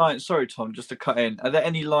any lines? Sorry, Tom, just to cut in. Are there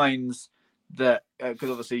any lines that, because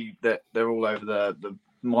obviously that they're all over the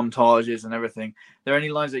montages and everything? Are there any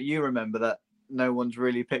lines that you remember that no one's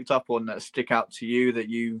really picked up on that stick out to you that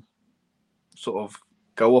you sort of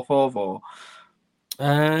go off of, or?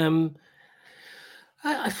 I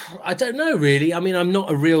don't know, really. I mean, I'm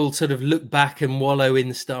not a real sort of look back and wallow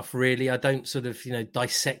in stuff, really. I don't sort of,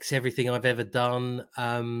 dissect everything I've ever done.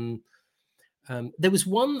 There was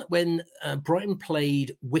one when Brighton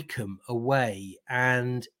played Wycombe away,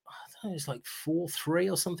 and I thought it was like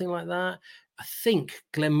 4-3 or something like that. I think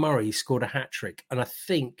Glenn Murray scored a hat-trick, and I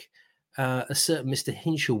think a certain Mr.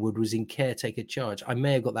 Hinshelwood was in caretaker charge. I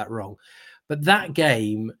may have got that wrong. But that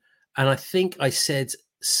game, and I think I said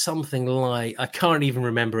something like, I can't even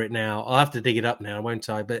remember it now. I'll have to dig it up now, won't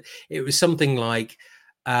I? But it was something like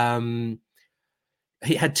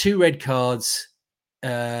he had 2 red cards,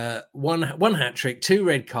 one hat trick, 2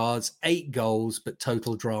 red cards, 8 goals, but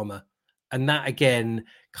total drama. And that again,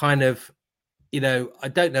 kind of, I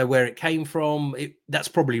don't know where it came from. That's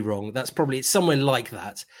probably wrong. It's somewhere like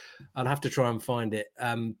that. I'll have to try and find it.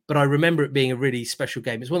 But I remember it being a really special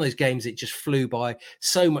game. It's one of those games that just flew by.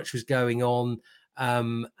 So much was going on.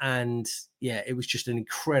 And yeah, it was just an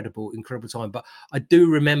incredible time. But I do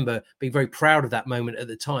remember being very proud of that moment at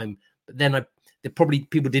the time. But then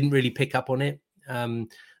people didn't really pick up on it. The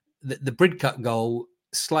Bridcut goal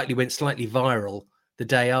went slightly viral the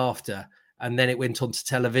day after, and then it went on to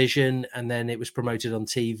television, and then it was promoted on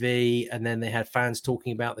TV, and then they had fans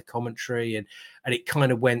talking about the commentary, and it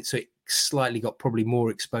kind of went, so it slightly got probably more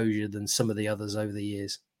exposure than some of the others over the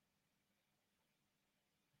years.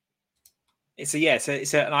 It's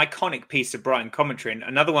an iconic piece of Brighton commentary, and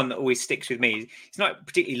another one that always sticks with me. It's not a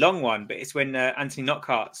particularly long one, but it's when Anthony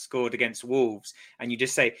Knockaert scored against Wolves, and you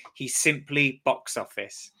just say he's simply box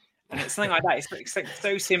office, And it's something like that. It's like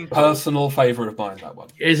so simple. Personal favourite of mine, that one.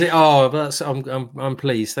 Is it? Oh, I'm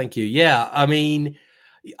pleased. Thank you. Yeah, I mean,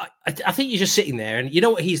 I think you're just sitting there, and you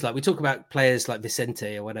know what he's like. We talk about players like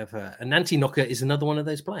Vicente or whatever, and Nanti Nocker is another one of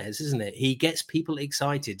those players, isn't it? He gets people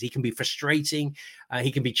excited. He can be frustrating.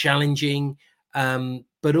 He can be challenging,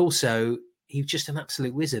 but also he's just an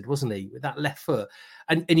absolute wizard, wasn't he? With that left foot,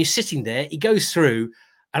 and you're sitting there. He goes through,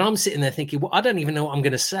 and I'm sitting there thinking, well, I don't even know what I'm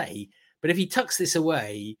going to say, but if he tucks this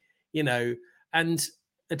away, and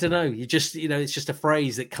I don't know, you just, it's just a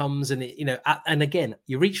phrase that comes and and again,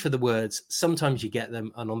 you reach for the words. Sometimes you get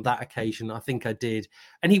them. And on that occasion, I think I did.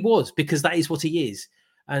 And he was, because that is what he is.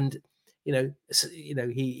 And,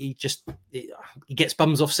 he gets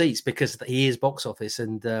bums off seats because he is box office.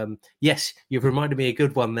 And yes, you've reminded me a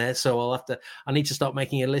good one there. So I need to start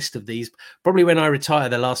making a list of these. Probably when I retire,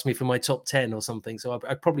 they'll ask me for my top 10 or something. So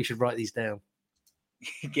I probably should write these down.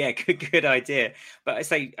 Yeah, good idea. But I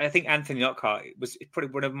think Anthony Lockhart was probably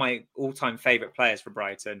one of my all-time favourite players for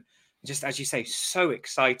Brighton. Just as you say, so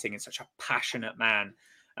exciting and such a passionate man.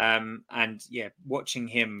 And yeah, watching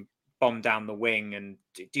him bomb down the wing and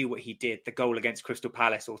do what he did, the goal against Crystal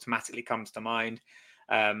Palace automatically comes to mind.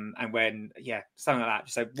 And when, something like that.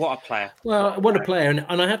 So what a player. Well, what a player.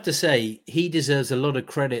 And I have to say, he deserves a lot of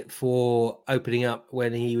credit for opening up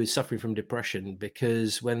when he was suffering from depression,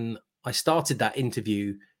 because when I started that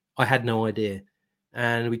interview, I had no idea.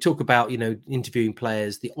 And we talk about, interviewing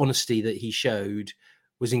players, the honesty that he showed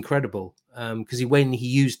was incredible. Because when he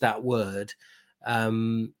used that word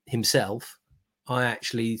himself, I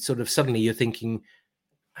actually suddenly you're thinking,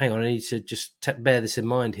 hang on, I need to just bear this in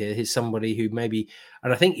mind here. Here's somebody who maybe,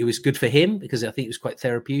 and I think it was good for him because I think it was quite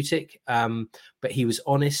therapeutic, but he was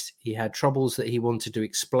honest. He had troubles that he wanted to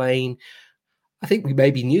explain. I think we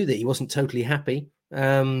maybe knew that he wasn't totally happy.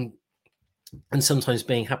 And sometimes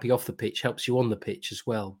being happy off the pitch helps you on the pitch as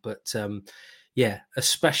well. But a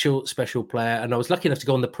special player. And I was lucky enough to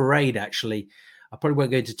go on the parade, actually. I probably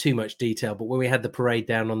won't go into too much detail, but when we had the parade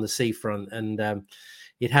down on the seafront, and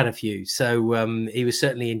it had a few. So he was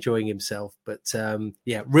certainly enjoying himself. But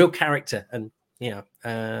real character, and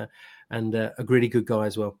a really good guy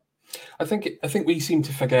as well. I think we seem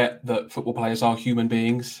to forget that football players are human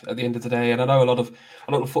beings at the end of the day. And I know a lot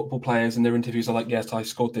of football players in their interviews are like, yes, I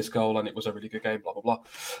scored this goal and it was a really good game, blah, blah,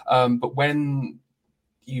 blah. But when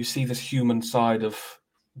you see this human side of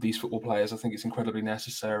these football players, I think it's incredibly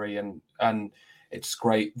necessary. And it's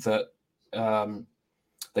great that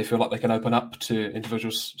they feel like they can open up to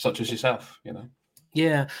individuals such as yourself,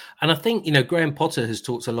 Yeah, and I think Graham Potter has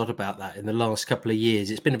talked a lot about that in the last couple of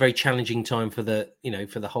years. It's been a very challenging time for the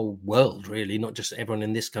whole world, really, not just everyone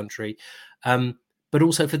in this country, but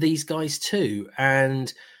also for these guys too.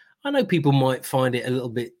 And I know people might find it a little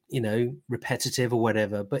bit, repetitive or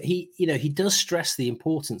whatever, but he does stress the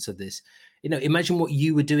importance of this. Imagine what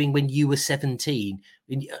you were doing when you were 17.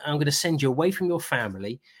 I'm going to send you away from your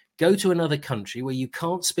family, go to another country where you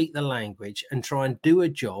can't speak the language and try and do a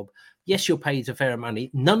job. Yes, you're paid a fair money,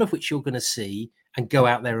 none of which you're going to see, and go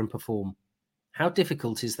out there and perform. How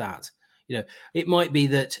difficult is that? It might be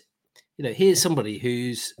that, here's somebody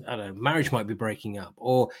whose, marriage might be breaking up,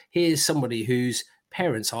 or here's somebody whose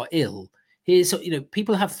parents are ill. Here's,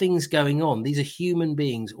 people have things going on. These are human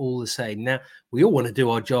beings all the same. Now, we all want to do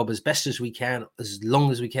our job as best as we can, as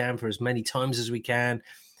long as we can, for as many times as we can,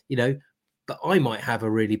 but I might have a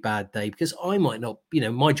really bad day because I might not,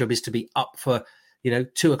 my job is to be up for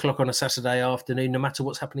 2:00 on a Saturday afternoon, no matter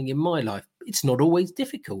what's happening in my life. It's not always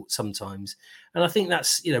difficult sometimes. And I think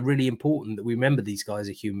that's, really important that we remember these guys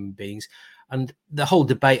are human beings. And the whole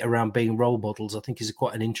debate around being role models, I think, is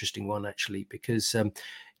quite an interesting one, actually, because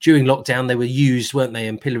during lockdown, they were used, weren't they,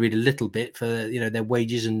 and pilloried a little bit for, their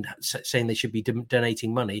wages and saying they should be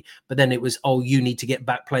donating money. But then it was, you need to get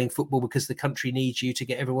back playing football because the country needs you to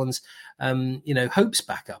get everyone's, hopes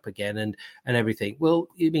back up again and everything. Well,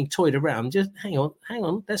 you're being toyed around. Just hang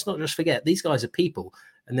on. Let's not just forget these guys are people,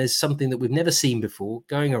 and there's something that we've never seen before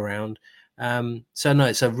going around. So no,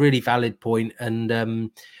 it's a really valid point. And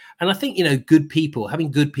I think, good people, having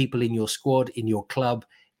good people in your squad, in your club,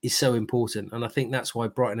 is so important. And I think that's why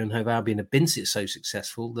Brighton and Hove Albion have been so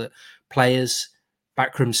successful, that players,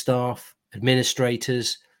 backroom staff,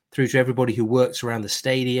 administrators, through to everybody who works around the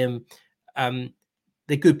stadium,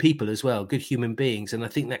 they're good people as well, good human beings. And I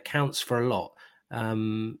think that counts for a lot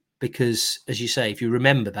because, as you say, if you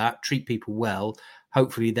remember that, treat people well,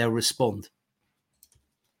 hopefully they'll respond.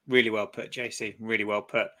 Really well put, JC. Really well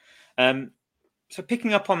put. So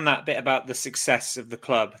picking up on that bit about the success of the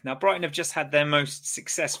club. Now, Brighton have just had their most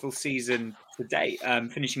successful season to date,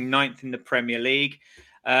 finishing 9th in the Premier League.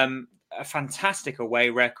 A fantastic away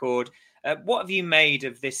record. What have you made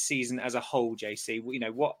of this season as a whole, JC? You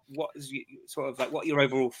know, what is sort of like what are your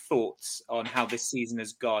overall thoughts on how this season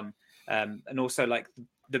has gone, and also like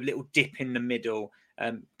the little dip in the middle,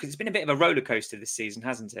 because it's been a bit of a roller coaster this season,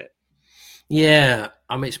 hasn't it? Yeah,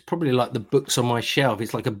 I mean, it's probably like the books on my shelf.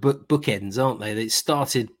 It's like a bookends, aren't they? They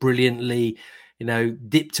started brilliantly, you know,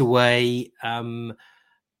 dipped away, and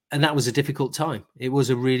that was a difficult time. It was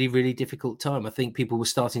a really, really difficult time. I think people were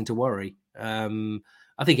starting to worry.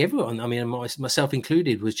 I think everyone, I mean, myself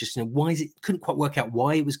included, was just, you know, why is it? Couldn't quite work out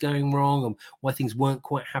why it was going wrong and why things weren't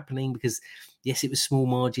quite happening. Because yes, it was small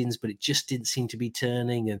margins, but it just didn't seem to be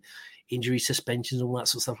turning, and injury suspensions, all that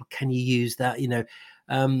sort of stuff. Can you use that? You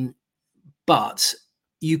know. But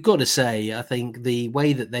you've got to say, I think the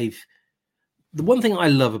way that the one thing I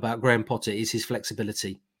love about Graham Potter is his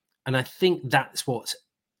flexibility. And I think that's what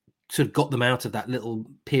sort of got them out of that little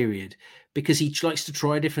period, because he likes to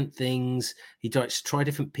try different things. He likes to try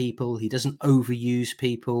different people. He doesn't overuse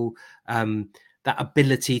people. That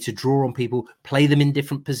ability to draw on people, play them in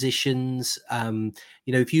different positions. You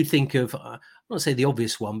know, if you think of, I won't say the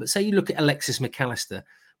obvious one, but say you look at Alexis McAllister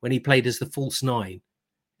when he played as the false nine.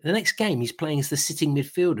 The next game, he's playing as the sitting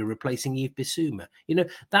midfielder, replacing Yves Bissouma. You know,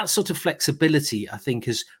 that sort of flexibility, I think,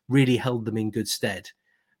 has really held them in good stead.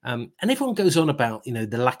 And everyone goes on about, you know,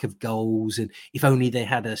 the lack of goals and if only they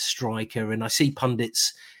had a striker. And I see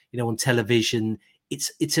pundits, you know, on television.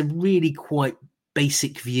 It's a really quite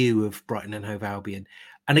basic view of Brighton and Hove Albion.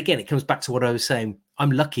 And again, it comes back to what I was saying.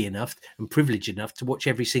 I'm lucky enough and privileged enough to watch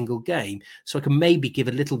every single game, so I can maybe give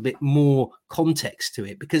a little bit more context to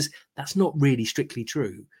it, because that's not really strictly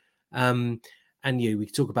true. And we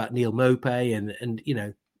talk about Neal Maupay, and you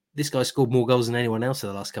know, this guy scored more goals than anyone else in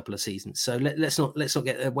the last couple of seasons. So let's not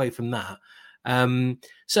get away from that.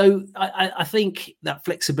 So I think that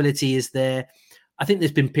flexibility is there. I think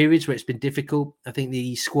there's been periods where it's been difficult. I think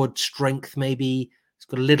the squad strength maybe it's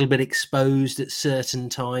got a little bit exposed at certain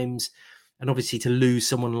times. And obviously to lose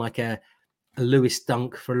someone like a Lewis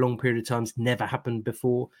Dunk for a long period of time has never happened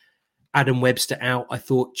before. Adam Webster out, I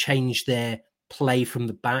thought, changed their play from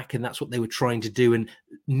the back, and that's what they were trying to do. And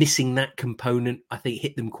missing that component, I think,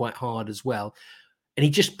 hit them quite hard as well.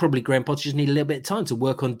 And Graham Potter just needed a little bit of time to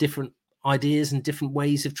work on different ideas and different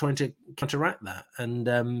ways of trying to counteract that. And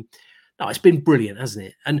no, it's been brilliant, hasn't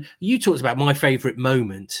it? And you talked about my favourite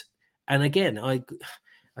moment. And again, I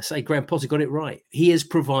say Graham Potter got it right. He has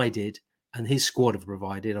provided, and his squad have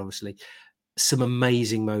provided, obviously, some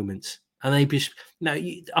amazing moments. And they just,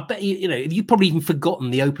 I bet you've probably even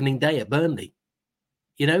forgotten the opening day at Burnley.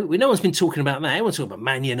 You know, no one's been talking about that. Everyone's talking about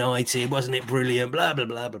Man United, wasn't it brilliant? Blah, blah,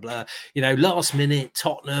 blah, blah, blah. You know, last minute,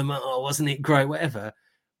 Tottenham, wasn't it great? Whatever.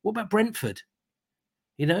 What about Brentford?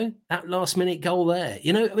 You know, that last minute goal there.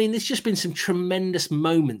 You know, I mean, there's just been some tremendous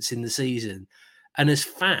moments in the season. And as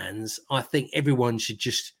fans, I think everyone should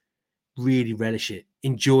just really relish it,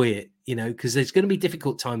 enjoy it, you know, because there's going to be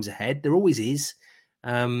difficult times ahead. There always is.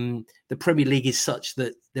 The Premier League is such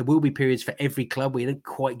that there will be periods for every club where you don't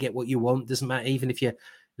quite get what you want. Doesn't matter, even if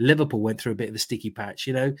Liverpool went through a bit of a sticky patch,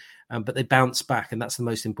 you know, but they bounced back, and that's the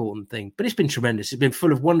most important thing. But it's been tremendous. It's been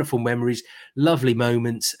full of wonderful memories, lovely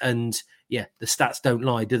moments, and yeah, the stats don't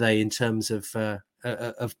lie, do they, in terms of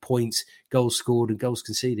points, goals scored and goals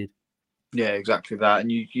conceded. Yeah, exactly that. And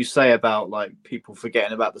you say about like people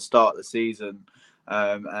forgetting about the start of the season.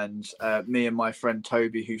 And me and my friend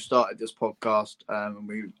Toby, who started this podcast, and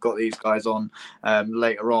we got these guys on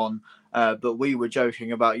later on, but we were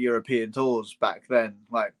joking about European tours back then,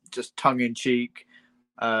 like just tongue in cheek,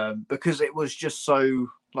 because it was just so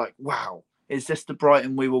like, wow, is this the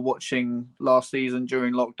Brighton we were watching last season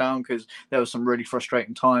during lockdown? Because there were some really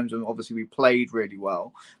frustrating times, and obviously we played really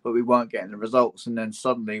well, but we weren't getting the results, and then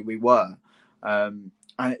suddenly we were.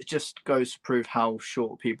 And it just goes to prove how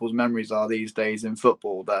short people's memories are these days in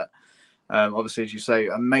football. That obviously, as you say,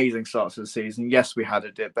 amazing starts to the season. Yes, we had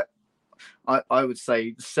a dip, but I would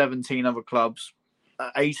say 18 other clubs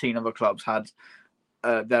had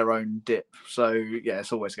their own dip. So yeah,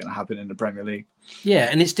 it's always going to happen in the Premier League. Yeah,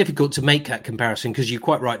 and it's difficult to make that comparison because you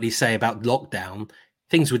quite rightly say about lockdown,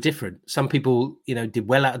 things were different. Some people, you know, did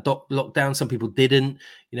well out of lockdown. Some people didn't.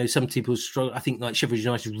 You know, some people struggled. I think like Sheffield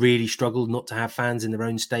United really struggled not to have fans in their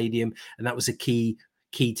own stadium, and that was a key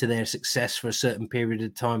to their success for a certain period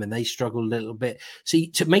of time, and they struggled a little bit. So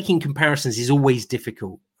making comparisons is always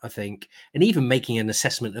difficult, I think, and even making an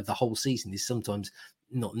assessment of the whole season is sometimes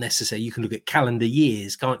not necessary. You can look at calendar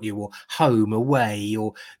years, can't you, or home, away,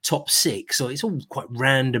 or top six, or it's all quite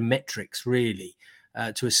random metrics, really,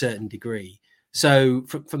 to a certain degree. So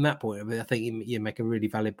from that point, I think you make a really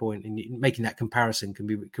valid point, and making that comparison can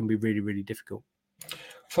be really, really difficult.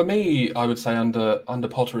 For me, I would say under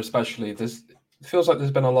Potter especially, it feels like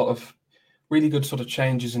there's been a lot of really good sort of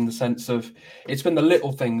changes in the sense of it's been the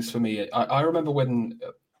little things for me. I remember when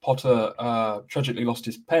Potter tragically lost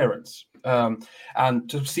his parents, and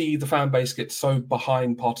to see the fan base get so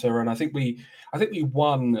behind Potter, and I think we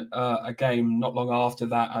won a game not long after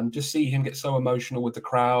that, and just see him get so emotional with the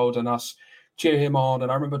crowd and us cheer him on.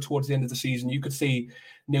 And I remember towards the end of the season, you could see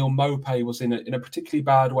Neal Maupay was in a particularly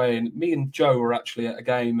bad way, and me and Joe were actually at a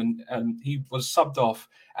game, and he was subbed off,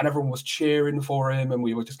 and everyone was cheering for him, and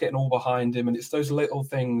we were just getting all behind him. And it's those little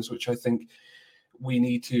things which I think we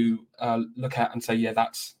need to look at and say, yeah,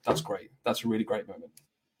 that's great. That's a really great moment.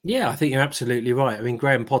 Yeah, I think you're absolutely right. I mean,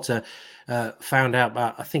 Graham Potter found out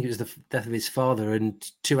about, I think it was the death of his father, and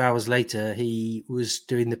 2 hours later he was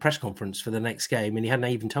doing the press conference for the next game, and he hadn't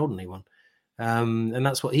even told anyone. And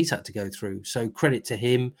that's what he's had to go through. So credit to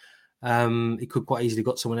him. He could quite easily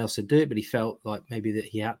got someone else to do it, but he felt like maybe that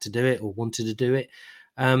he had to do it or wanted to do it.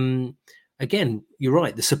 Again, you're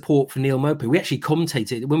right. The support for Neal Maupay. We actually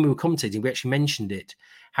commentated when we were commentating. We actually mentioned it,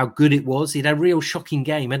 how good it was. He'd had a real shocking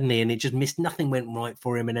game, hadn't he? And it just missed. Nothing went right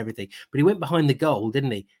for him and everything. But he went behind the goal,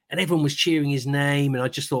 didn't he? And everyone was cheering his name. And I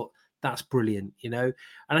just thought, that's brilliant, you know.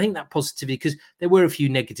 And I think that positivity, because there were a few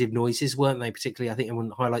negative noises, weren't they? Particularly, I think everyone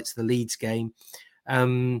highlights the Leeds game.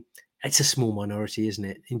 It's a small minority, isn't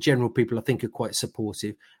it? In general, people I think are quite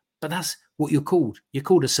supportive. But that's what you're called. You're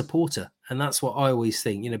called a supporter. And that's what I always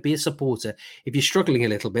think. You know, be a supporter. If you're struggling a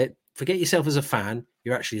little bit, forget yourself as a fan.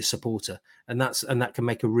 You're actually a supporter. And that can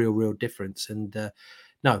make a real difference. And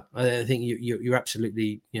no, I think you're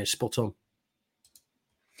absolutely spot on.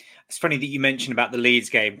 It's funny that you mentioned about the Leeds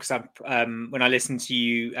game, because when I listened to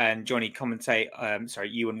you and Johnny commentate,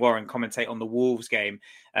 you and Warren commentate on the Wolves game,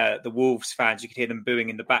 the Wolves fans, you could hear them booing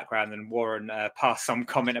in the background, and Warren passed some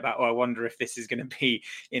comment about, I wonder if this is going to be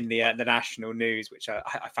in the national news, which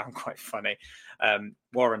I found quite funny.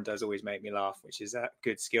 Warren does always make me laugh, which is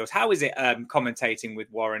good skills. How is it commentating with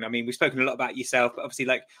Warren? I mean, we've spoken a lot about yourself, but obviously,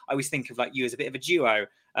 like, I always think of like you as a bit of a duo.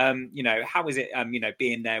 How is it,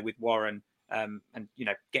 being there with Warren? And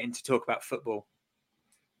getting to talk about football.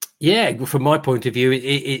 Yeah, from my point of view,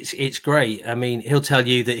 it's great. I mean, he'll tell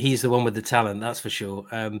you that he's the one with the talent, that's for sure.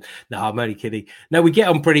 No, I'm only kidding. No, we get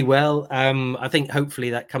on pretty well. I think hopefully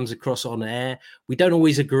that comes across on air. We don't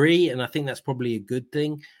always agree, and I think that's probably a good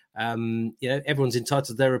thing. Everyone's entitled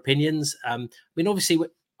to their opinions. I mean, obviously,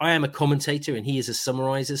 I am a commentator and he is a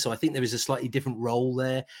summarizer, so I think there is a slightly different role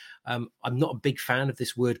there. I'm not a big fan of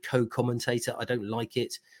this word co-commentator. I don't like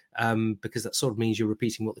it. Because that sort of means you're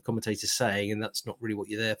repeating what the commentator's saying, and that's not really what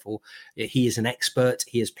you're there for. He is an expert.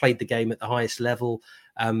 He has played the game at the highest level.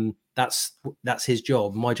 That's his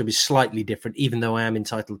job. My job is slightly different, even though I am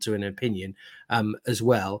entitled to an opinion as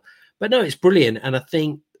well. But no, it's brilliant. And I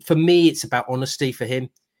think for me, it's about honesty for him.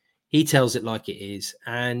 He tells it like it is.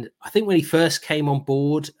 And I think when he first came on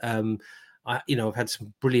board, I've had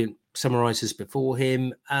some brilliant summarizers before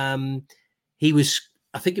him.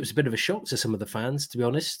 I think it was a bit of a shock to some of the fans, to be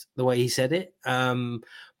honest, the way he said it.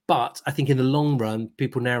 But I think in the long run,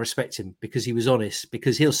 people now respect him because he was honest,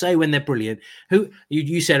 because he'll say when they're brilliant.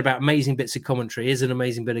 You said about amazing bits of commentary. Here's an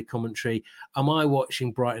amazing bit of commentary. Am I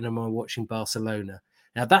watching Brighton? Am I watching Barcelona?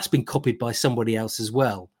 Now, that's been copied by somebody else as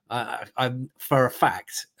well. For a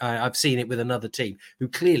fact, I've seen it with another team who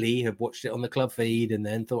clearly have watched it on the club feed and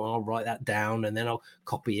then thought, I'll write that down and then I'll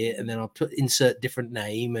copy it and then I'll insert different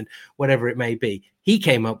name and whatever it may be. He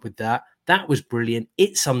came up with that. That was brilliant.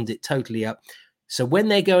 It summed it totally up. So when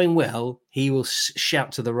they're going well, he will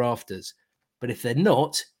shout to the rafters. But if they're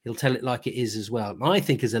not, he'll tell it like it is as well. And I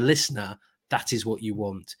think as a listener, that is what you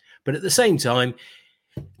want. But at the same time,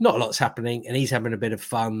 not a lot's happening and he's having a bit of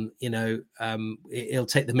fun. He'll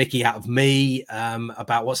take the mickey out of me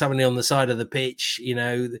about what's happening on the side of the pitch,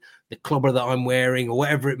 the clobber that I'm wearing or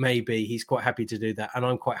whatever it may be. He's quite happy to do that. And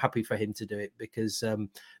I'm quite happy for him to do it because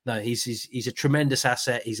he's a tremendous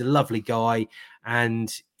asset. He's a lovely guy.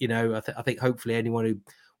 And, I think hopefully anyone who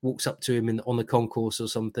walks up to him on the concourse or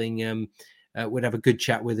something would have a good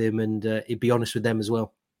chat with him and he'd be honest with them as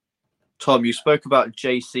well. Tom, you spoke about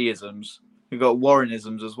JC-isms. We've got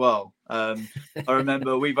Warrenisms as well. I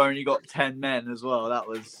remember we've only got 10 men as well.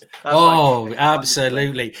 That's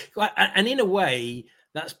absolutely. And in a way,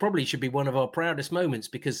 that's probably should be one of our proudest moments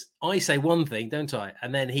because I say one thing, don't I?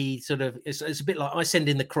 And then he sort of, it's a bit like I send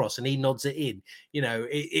in the cross and he nods it in.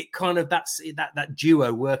 It kind of, that's that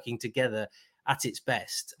duo working together at its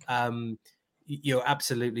best. You're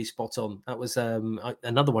absolutely spot on. That was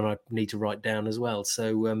another one I need to write down as well.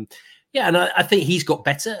 So, yeah, and I think he's got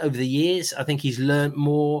better over the years. I think he's learned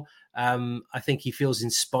more. I think he feels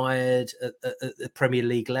inspired at the Premier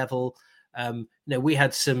League level. We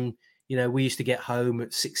had some, we used to get home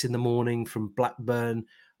at 6 a.m. from Blackburn.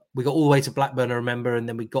 We got all the way to Blackburn, I remember, and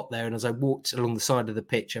then we got there. And as I walked along the side of the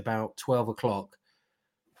pitch about 12 o'clock,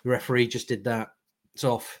 the referee just did that. It's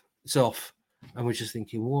off. And we're just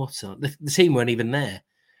thinking, what? The team weren't even there.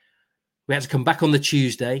 We had to come back on the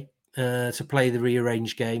Tuesday to play the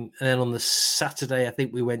rearranged game. And then on the Saturday, I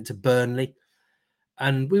think we went to Burnley.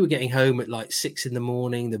 And we were getting home at like 6 a.m.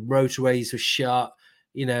 The motorways were shut,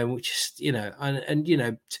 we just,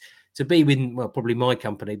 to be with, well, probably my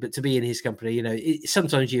company, but to be in his company,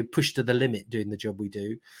 sometimes you're pushed to the limit doing the job we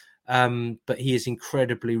do. But he is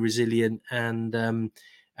incredibly resilient and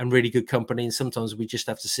really good company. And sometimes we just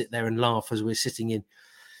have to sit there and laugh as we're sitting in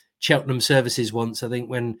Cheltenham services once, I think,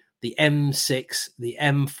 when the M6, the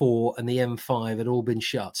M4 and the M5 had all been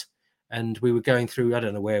shut. And we were going through, I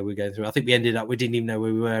don't know where we were going through. I think we didn't even know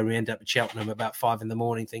where we were. We ended up at Cheltenham about 5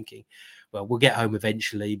 a.m. thinking, well, we'll get home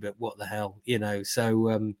eventually, but what the hell,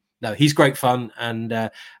 So, no, he's great fun.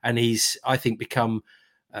 And he's, I think, become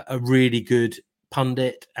a really good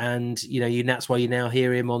pundit. And, that's why you now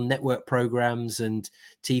hear him on network programs and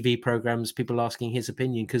TV programs, people asking his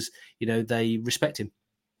opinion because, they respect him.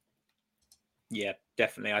 Yeah,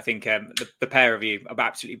 definitely. I think the pair of you are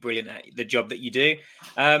absolutely brilliant at the job that you do.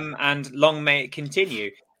 And long may it continue.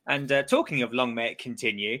 And talking of long may it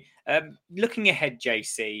continue, looking ahead,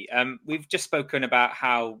 JC, we've just spoken about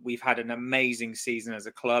how we've had an amazing season as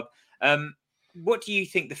a club. What do you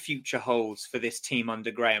think the future holds for this team under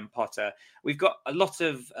Graham Potter? We've got a lot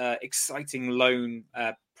of exciting loan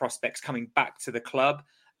prospects coming back to the club,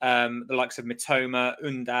 the likes of Mitoma,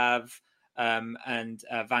 Undav, and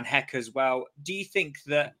Van Heck as well. Do you think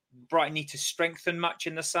that Brighton need to strengthen much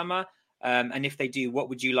in the summer? And if they do, what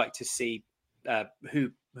would you like to see?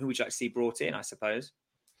 Who would you like to see brought in, I suppose?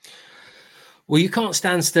 Well, you can't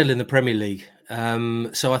stand still in the Premier League.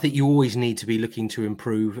 So I think you always need to be looking to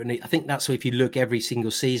improve. And I think that's why if you look every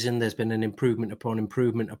single season, there's been an improvement upon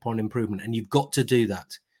improvement upon improvement. And you've got to do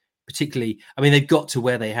that. Particularly, they've got to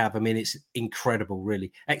where they have. It's incredible,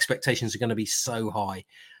 really. Expectations are going to be so high.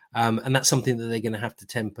 And that's something that they're going to have to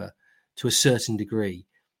temper to a certain degree.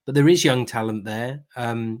 But there is young talent there.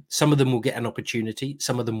 Some of them will get an opportunity.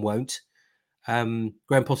 Some of them won't.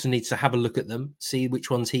 Graham Potter needs to have a look at them, see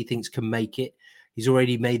which ones he thinks can make it. He's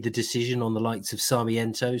already made the decision on the likes of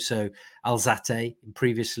Sarmiento, so Alzate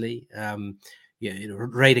previously.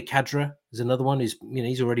 Raider Kadra is another one who's,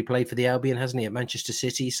 he's already played for the Albion, hasn't he, at Manchester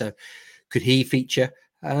City? So could he feature?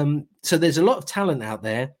 So there's a lot of talent out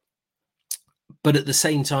there. But at the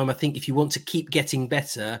same time, I think if you want to keep getting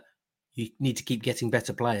better, you need to keep getting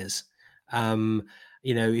better players.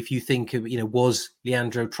 If you think of, was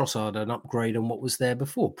Leandro Trossard an upgrade on what was there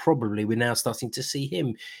before? Probably. We're now starting to see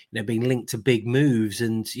him, being linked to big moves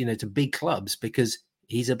and, to big clubs because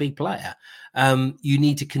he's a big player. You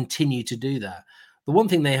need to continue to do that. The one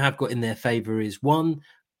thing they have got in their favour is, one,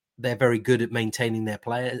 they're very good at maintaining their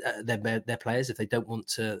players. Their players, if they don't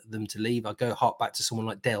want them to leave, I go hark back to someone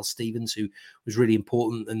like Dale Stevens, who was really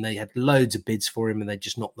important, and they had loads of bids for him, and they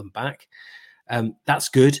just knocked them back. That's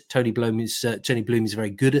good. Tony Bloom is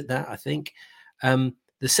very good at that, I think. The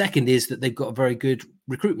second is that they've got a very good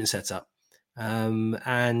recruitment setup,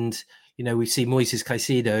 and we see Moises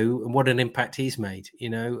Caicedo and what an impact he's made.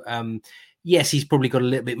 Yes, he's probably got a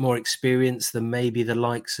little bit more experience than maybe the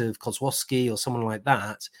likes of Kozłowski or someone like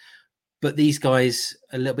that. But these guys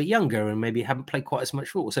are a little bit younger and maybe haven't played quite as much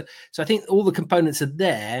football. So I think all the components are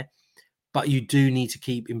there, but you do need to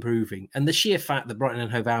keep improving. And the sheer fact that Brighton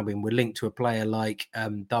and Hove Albion were linked to a player like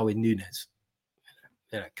Darwin Núñez,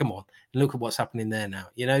 come on, look at what's happening there now.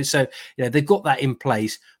 So they've got that in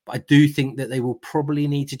place, but I do think that they will probably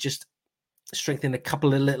need to just strengthen a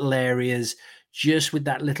couple of little areas just with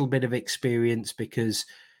that little bit of experience, because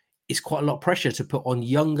it's quite a lot of pressure to put on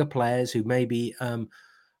younger players who maybe,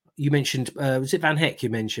 you mentioned, was it Van Heck you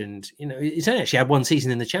mentioned? He's only actually had one season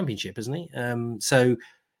in the Championship, hasn't he? So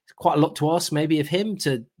it's quite a lot to ask maybe of him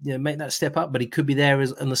to make that step up, but he could be there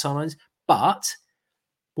on the sidelines. But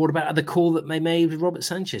what about the call that they made with Robert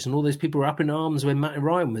Sanchez and all those people were up in arms when Matt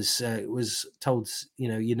Ryan was told,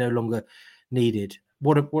 you're no longer needed?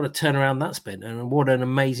 What a turnaround that's been, and what an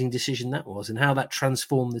amazing decision that was, and how that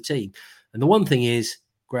transformed the team. And the one thing is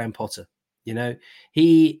Graham Potter,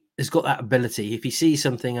 he has got that ability. If he sees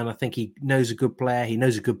something, and I think he knows a good player, he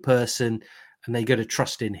knows a good person, and they got to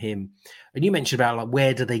trust in him. And you mentioned about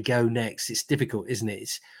where do they go next? It's difficult, isn't it?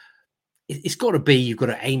 It's got to be, you've got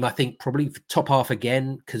to aim, I think, probably for top half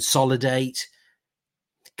again, consolidate.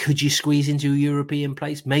 Could you squeeze into a European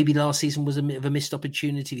place? Maybe last season was a bit of a missed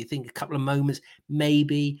opportunity. You think a couple of moments,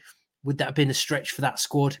 maybe. Would that have been a stretch for that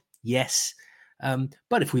squad? Yes.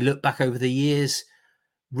 But if we look back over the years,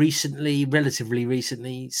 relatively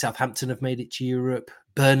recently, Southampton have made it to Europe.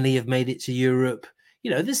 Burnley have made it to Europe.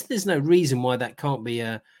 There's no reason why that can't be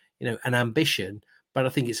an ambition. But I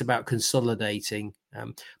think it's about consolidating.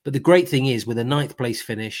 But the great thing is, with a 9th place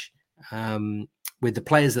finish, with the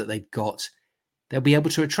players that they've got, they'll be able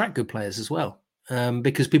to attract good players as well,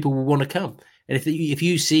 because people will want to come. And if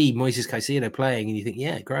you see Moises Caicedo playing and you think,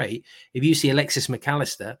 yeah, great. If you see Alexis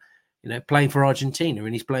McAllister, playing for Argentina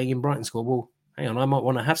and he's playing in Brighton squad, well, hang on, I might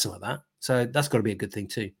want to have some of that. So that's got to be a good thing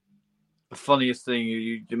too. The funniest thing,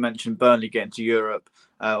 you mentioned Burnley getting to Europe.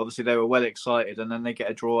 Obviously, they were well excited, and then they get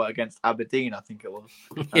a draw against Aberdeen, I think it was.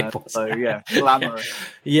 So, yeah, glamorous.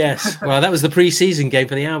 Yes. Well, that was the pre-season game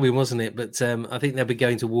for the Albion, wasn't it? But I think they'll be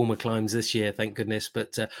going to warmer climes this year, thank goodness.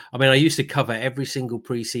 But, I used to cover every single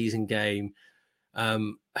pre-season game.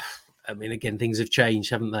 Again, things have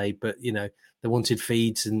changed, haven't they? But, they wanted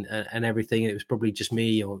feeds and everything. It was probably just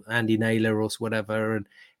me or Andy Naylor or whatever, and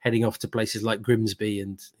heading off to places like Grimsby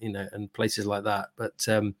and places like that. But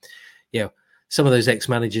some of those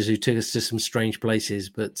ex-managers who took us to some strange places,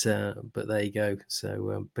 but there you go.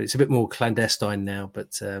 So, but it's a bit more clandestine now.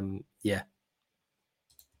 But yeah.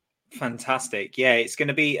 Fantastic. Yeah, it's going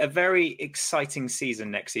to be a very exciting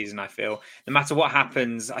season next season, I feel. No matter what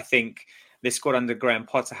happens, I think this squad under Graham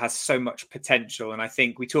Potter has so much potential. And I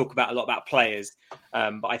think we talk a lot about players,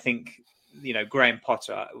 but I think, Graham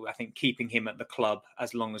Potter, I think keeping him at the club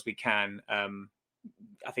as long as we can,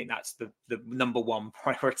 I think that's the number one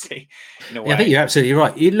priority. Yeah, I think you're absolutely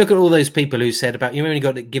right. You look at all those people who said about, you only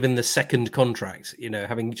got given the second contract,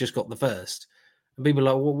 having just got the first. And people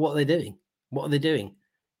are like, well, what are they doing? What are they doing?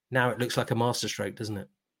 Now it looks like a masterstroke, doesn't it?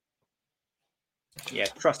 Yeah.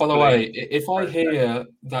 By the way, if I hear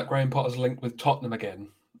that Graham Potter's linked with Tottenham again,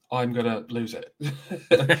 I'm going to lose it.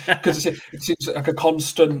 Because it seems like a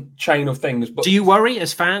constant chain of things. But do you worry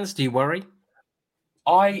as fans? Do you worry?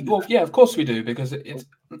 Yeah, of course we do, because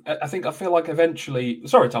I feel like eventually,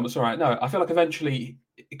 sorry, Tom, it's all right. No, I feel like eventually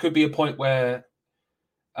it could be a point where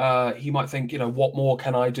he might think, what more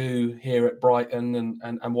can I do here at Brighton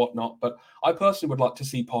and whatnot. But I personally would like to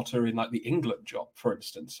see Potter in like the England job, for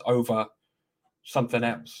instance, over something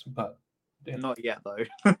else. But yeah. Not yet, though.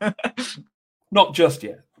 Not just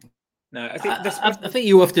yet. No, I think I think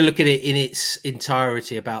you have to look at it in its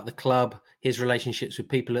entirety about the club, his relationships with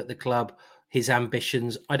people at the club, his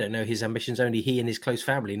ambitions. I don't know his ambitions. Only he and his close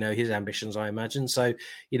family know his ambitions, I imagine. So,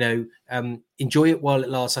 enjoy it while it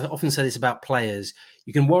lasts. I often say this about players.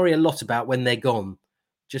 You can worry a lot about when they're gone.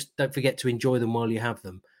 Just don't forget to enjoy them while you have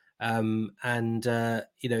them.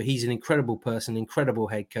 He's an incredible person, incredible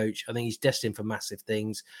head coach. I think he's destined for massive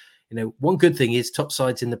things. One good thing is top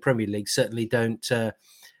sides in the Premier League certainly don't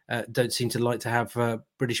seem to like to have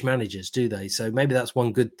British managers, do they? So maybe that's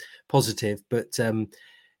one good positive. But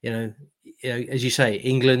as you say,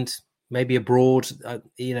 England, maybe abroad,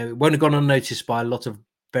 it won't have gone unnoticed by a lot of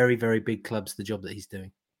very, very big clubs, the job that he's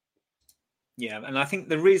doing. Yeah, and I think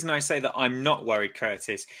the reason I say that I'm not worried,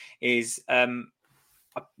 Curtis, is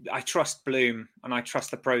I trust Bloom and I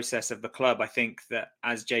trust the process of the club. I think that,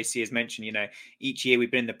 as JC has mentioned, each year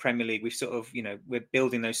we've been in the Premier League, we've sort of, we're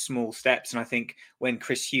building those small steps. And I think when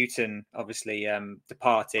Chris Hughton obviously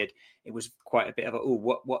departed, it was quite a bit of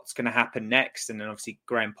what's going to happen next? And then obviously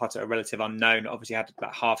Graham Potter, a relative unknown, obviously had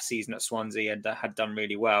that half season at Swansea and had done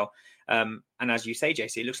really well. And as you say,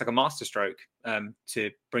 JC, it looks like a masterstroke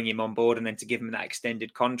to bring him on board and then to give him that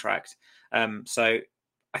extended contract. So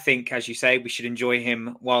I think, as you say, we should enjoy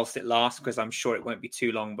him whilst it lasts, because I'm sure it won't be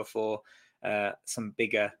too long before some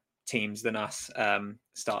bigger teams than us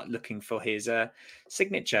start looking for his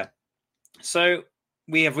signature. So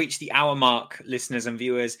we have reached the hour mark, listeners and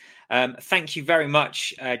viewers. Thank you very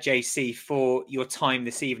much, JC, for your time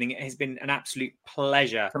this evening. It has been an absolute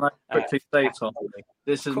pleasure. Can I quickly say, Tom,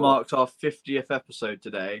 this has marked our 50th episode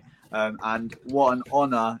today, and what an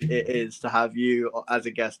honour it is to have you as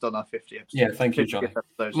a guest on our 50th episode. Yeah, thank you, Johnny.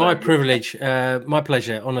 My privilege, my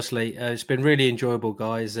pleasure, honestly. It's been really enjoyable,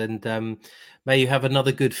 guys, and may you have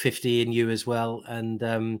another good 50 in you as well.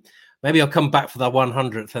 And maybe I'll come back for the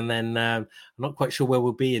 100th, and then I'm not quite sure where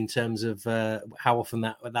we'll be in terms of how often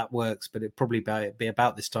that works, but it'll probably be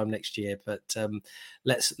about this time next year. But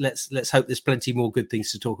let's hope there's plenty more good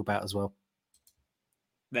things to talk about as well.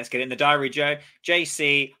 Let's get it in the diary, Joe.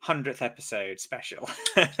 JC 100th episode special.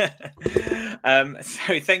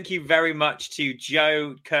 So thank you very much to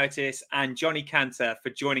Joe, Curtis, and Johnny Cantor for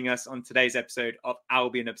joining us on today's episode of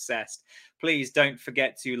Albion Obsessed. Please don't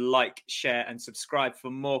forget to like, share, and subscribe for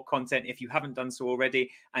more content if you haven't done so already.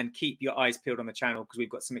 And keep your eyes peeled on the channel, because we've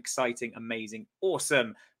got some exciting, amazing,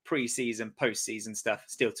 awesome pre-season, post-season stuff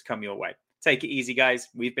still to come your way. Take it easy, guys.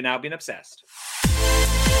 We've been Albion Obsessed.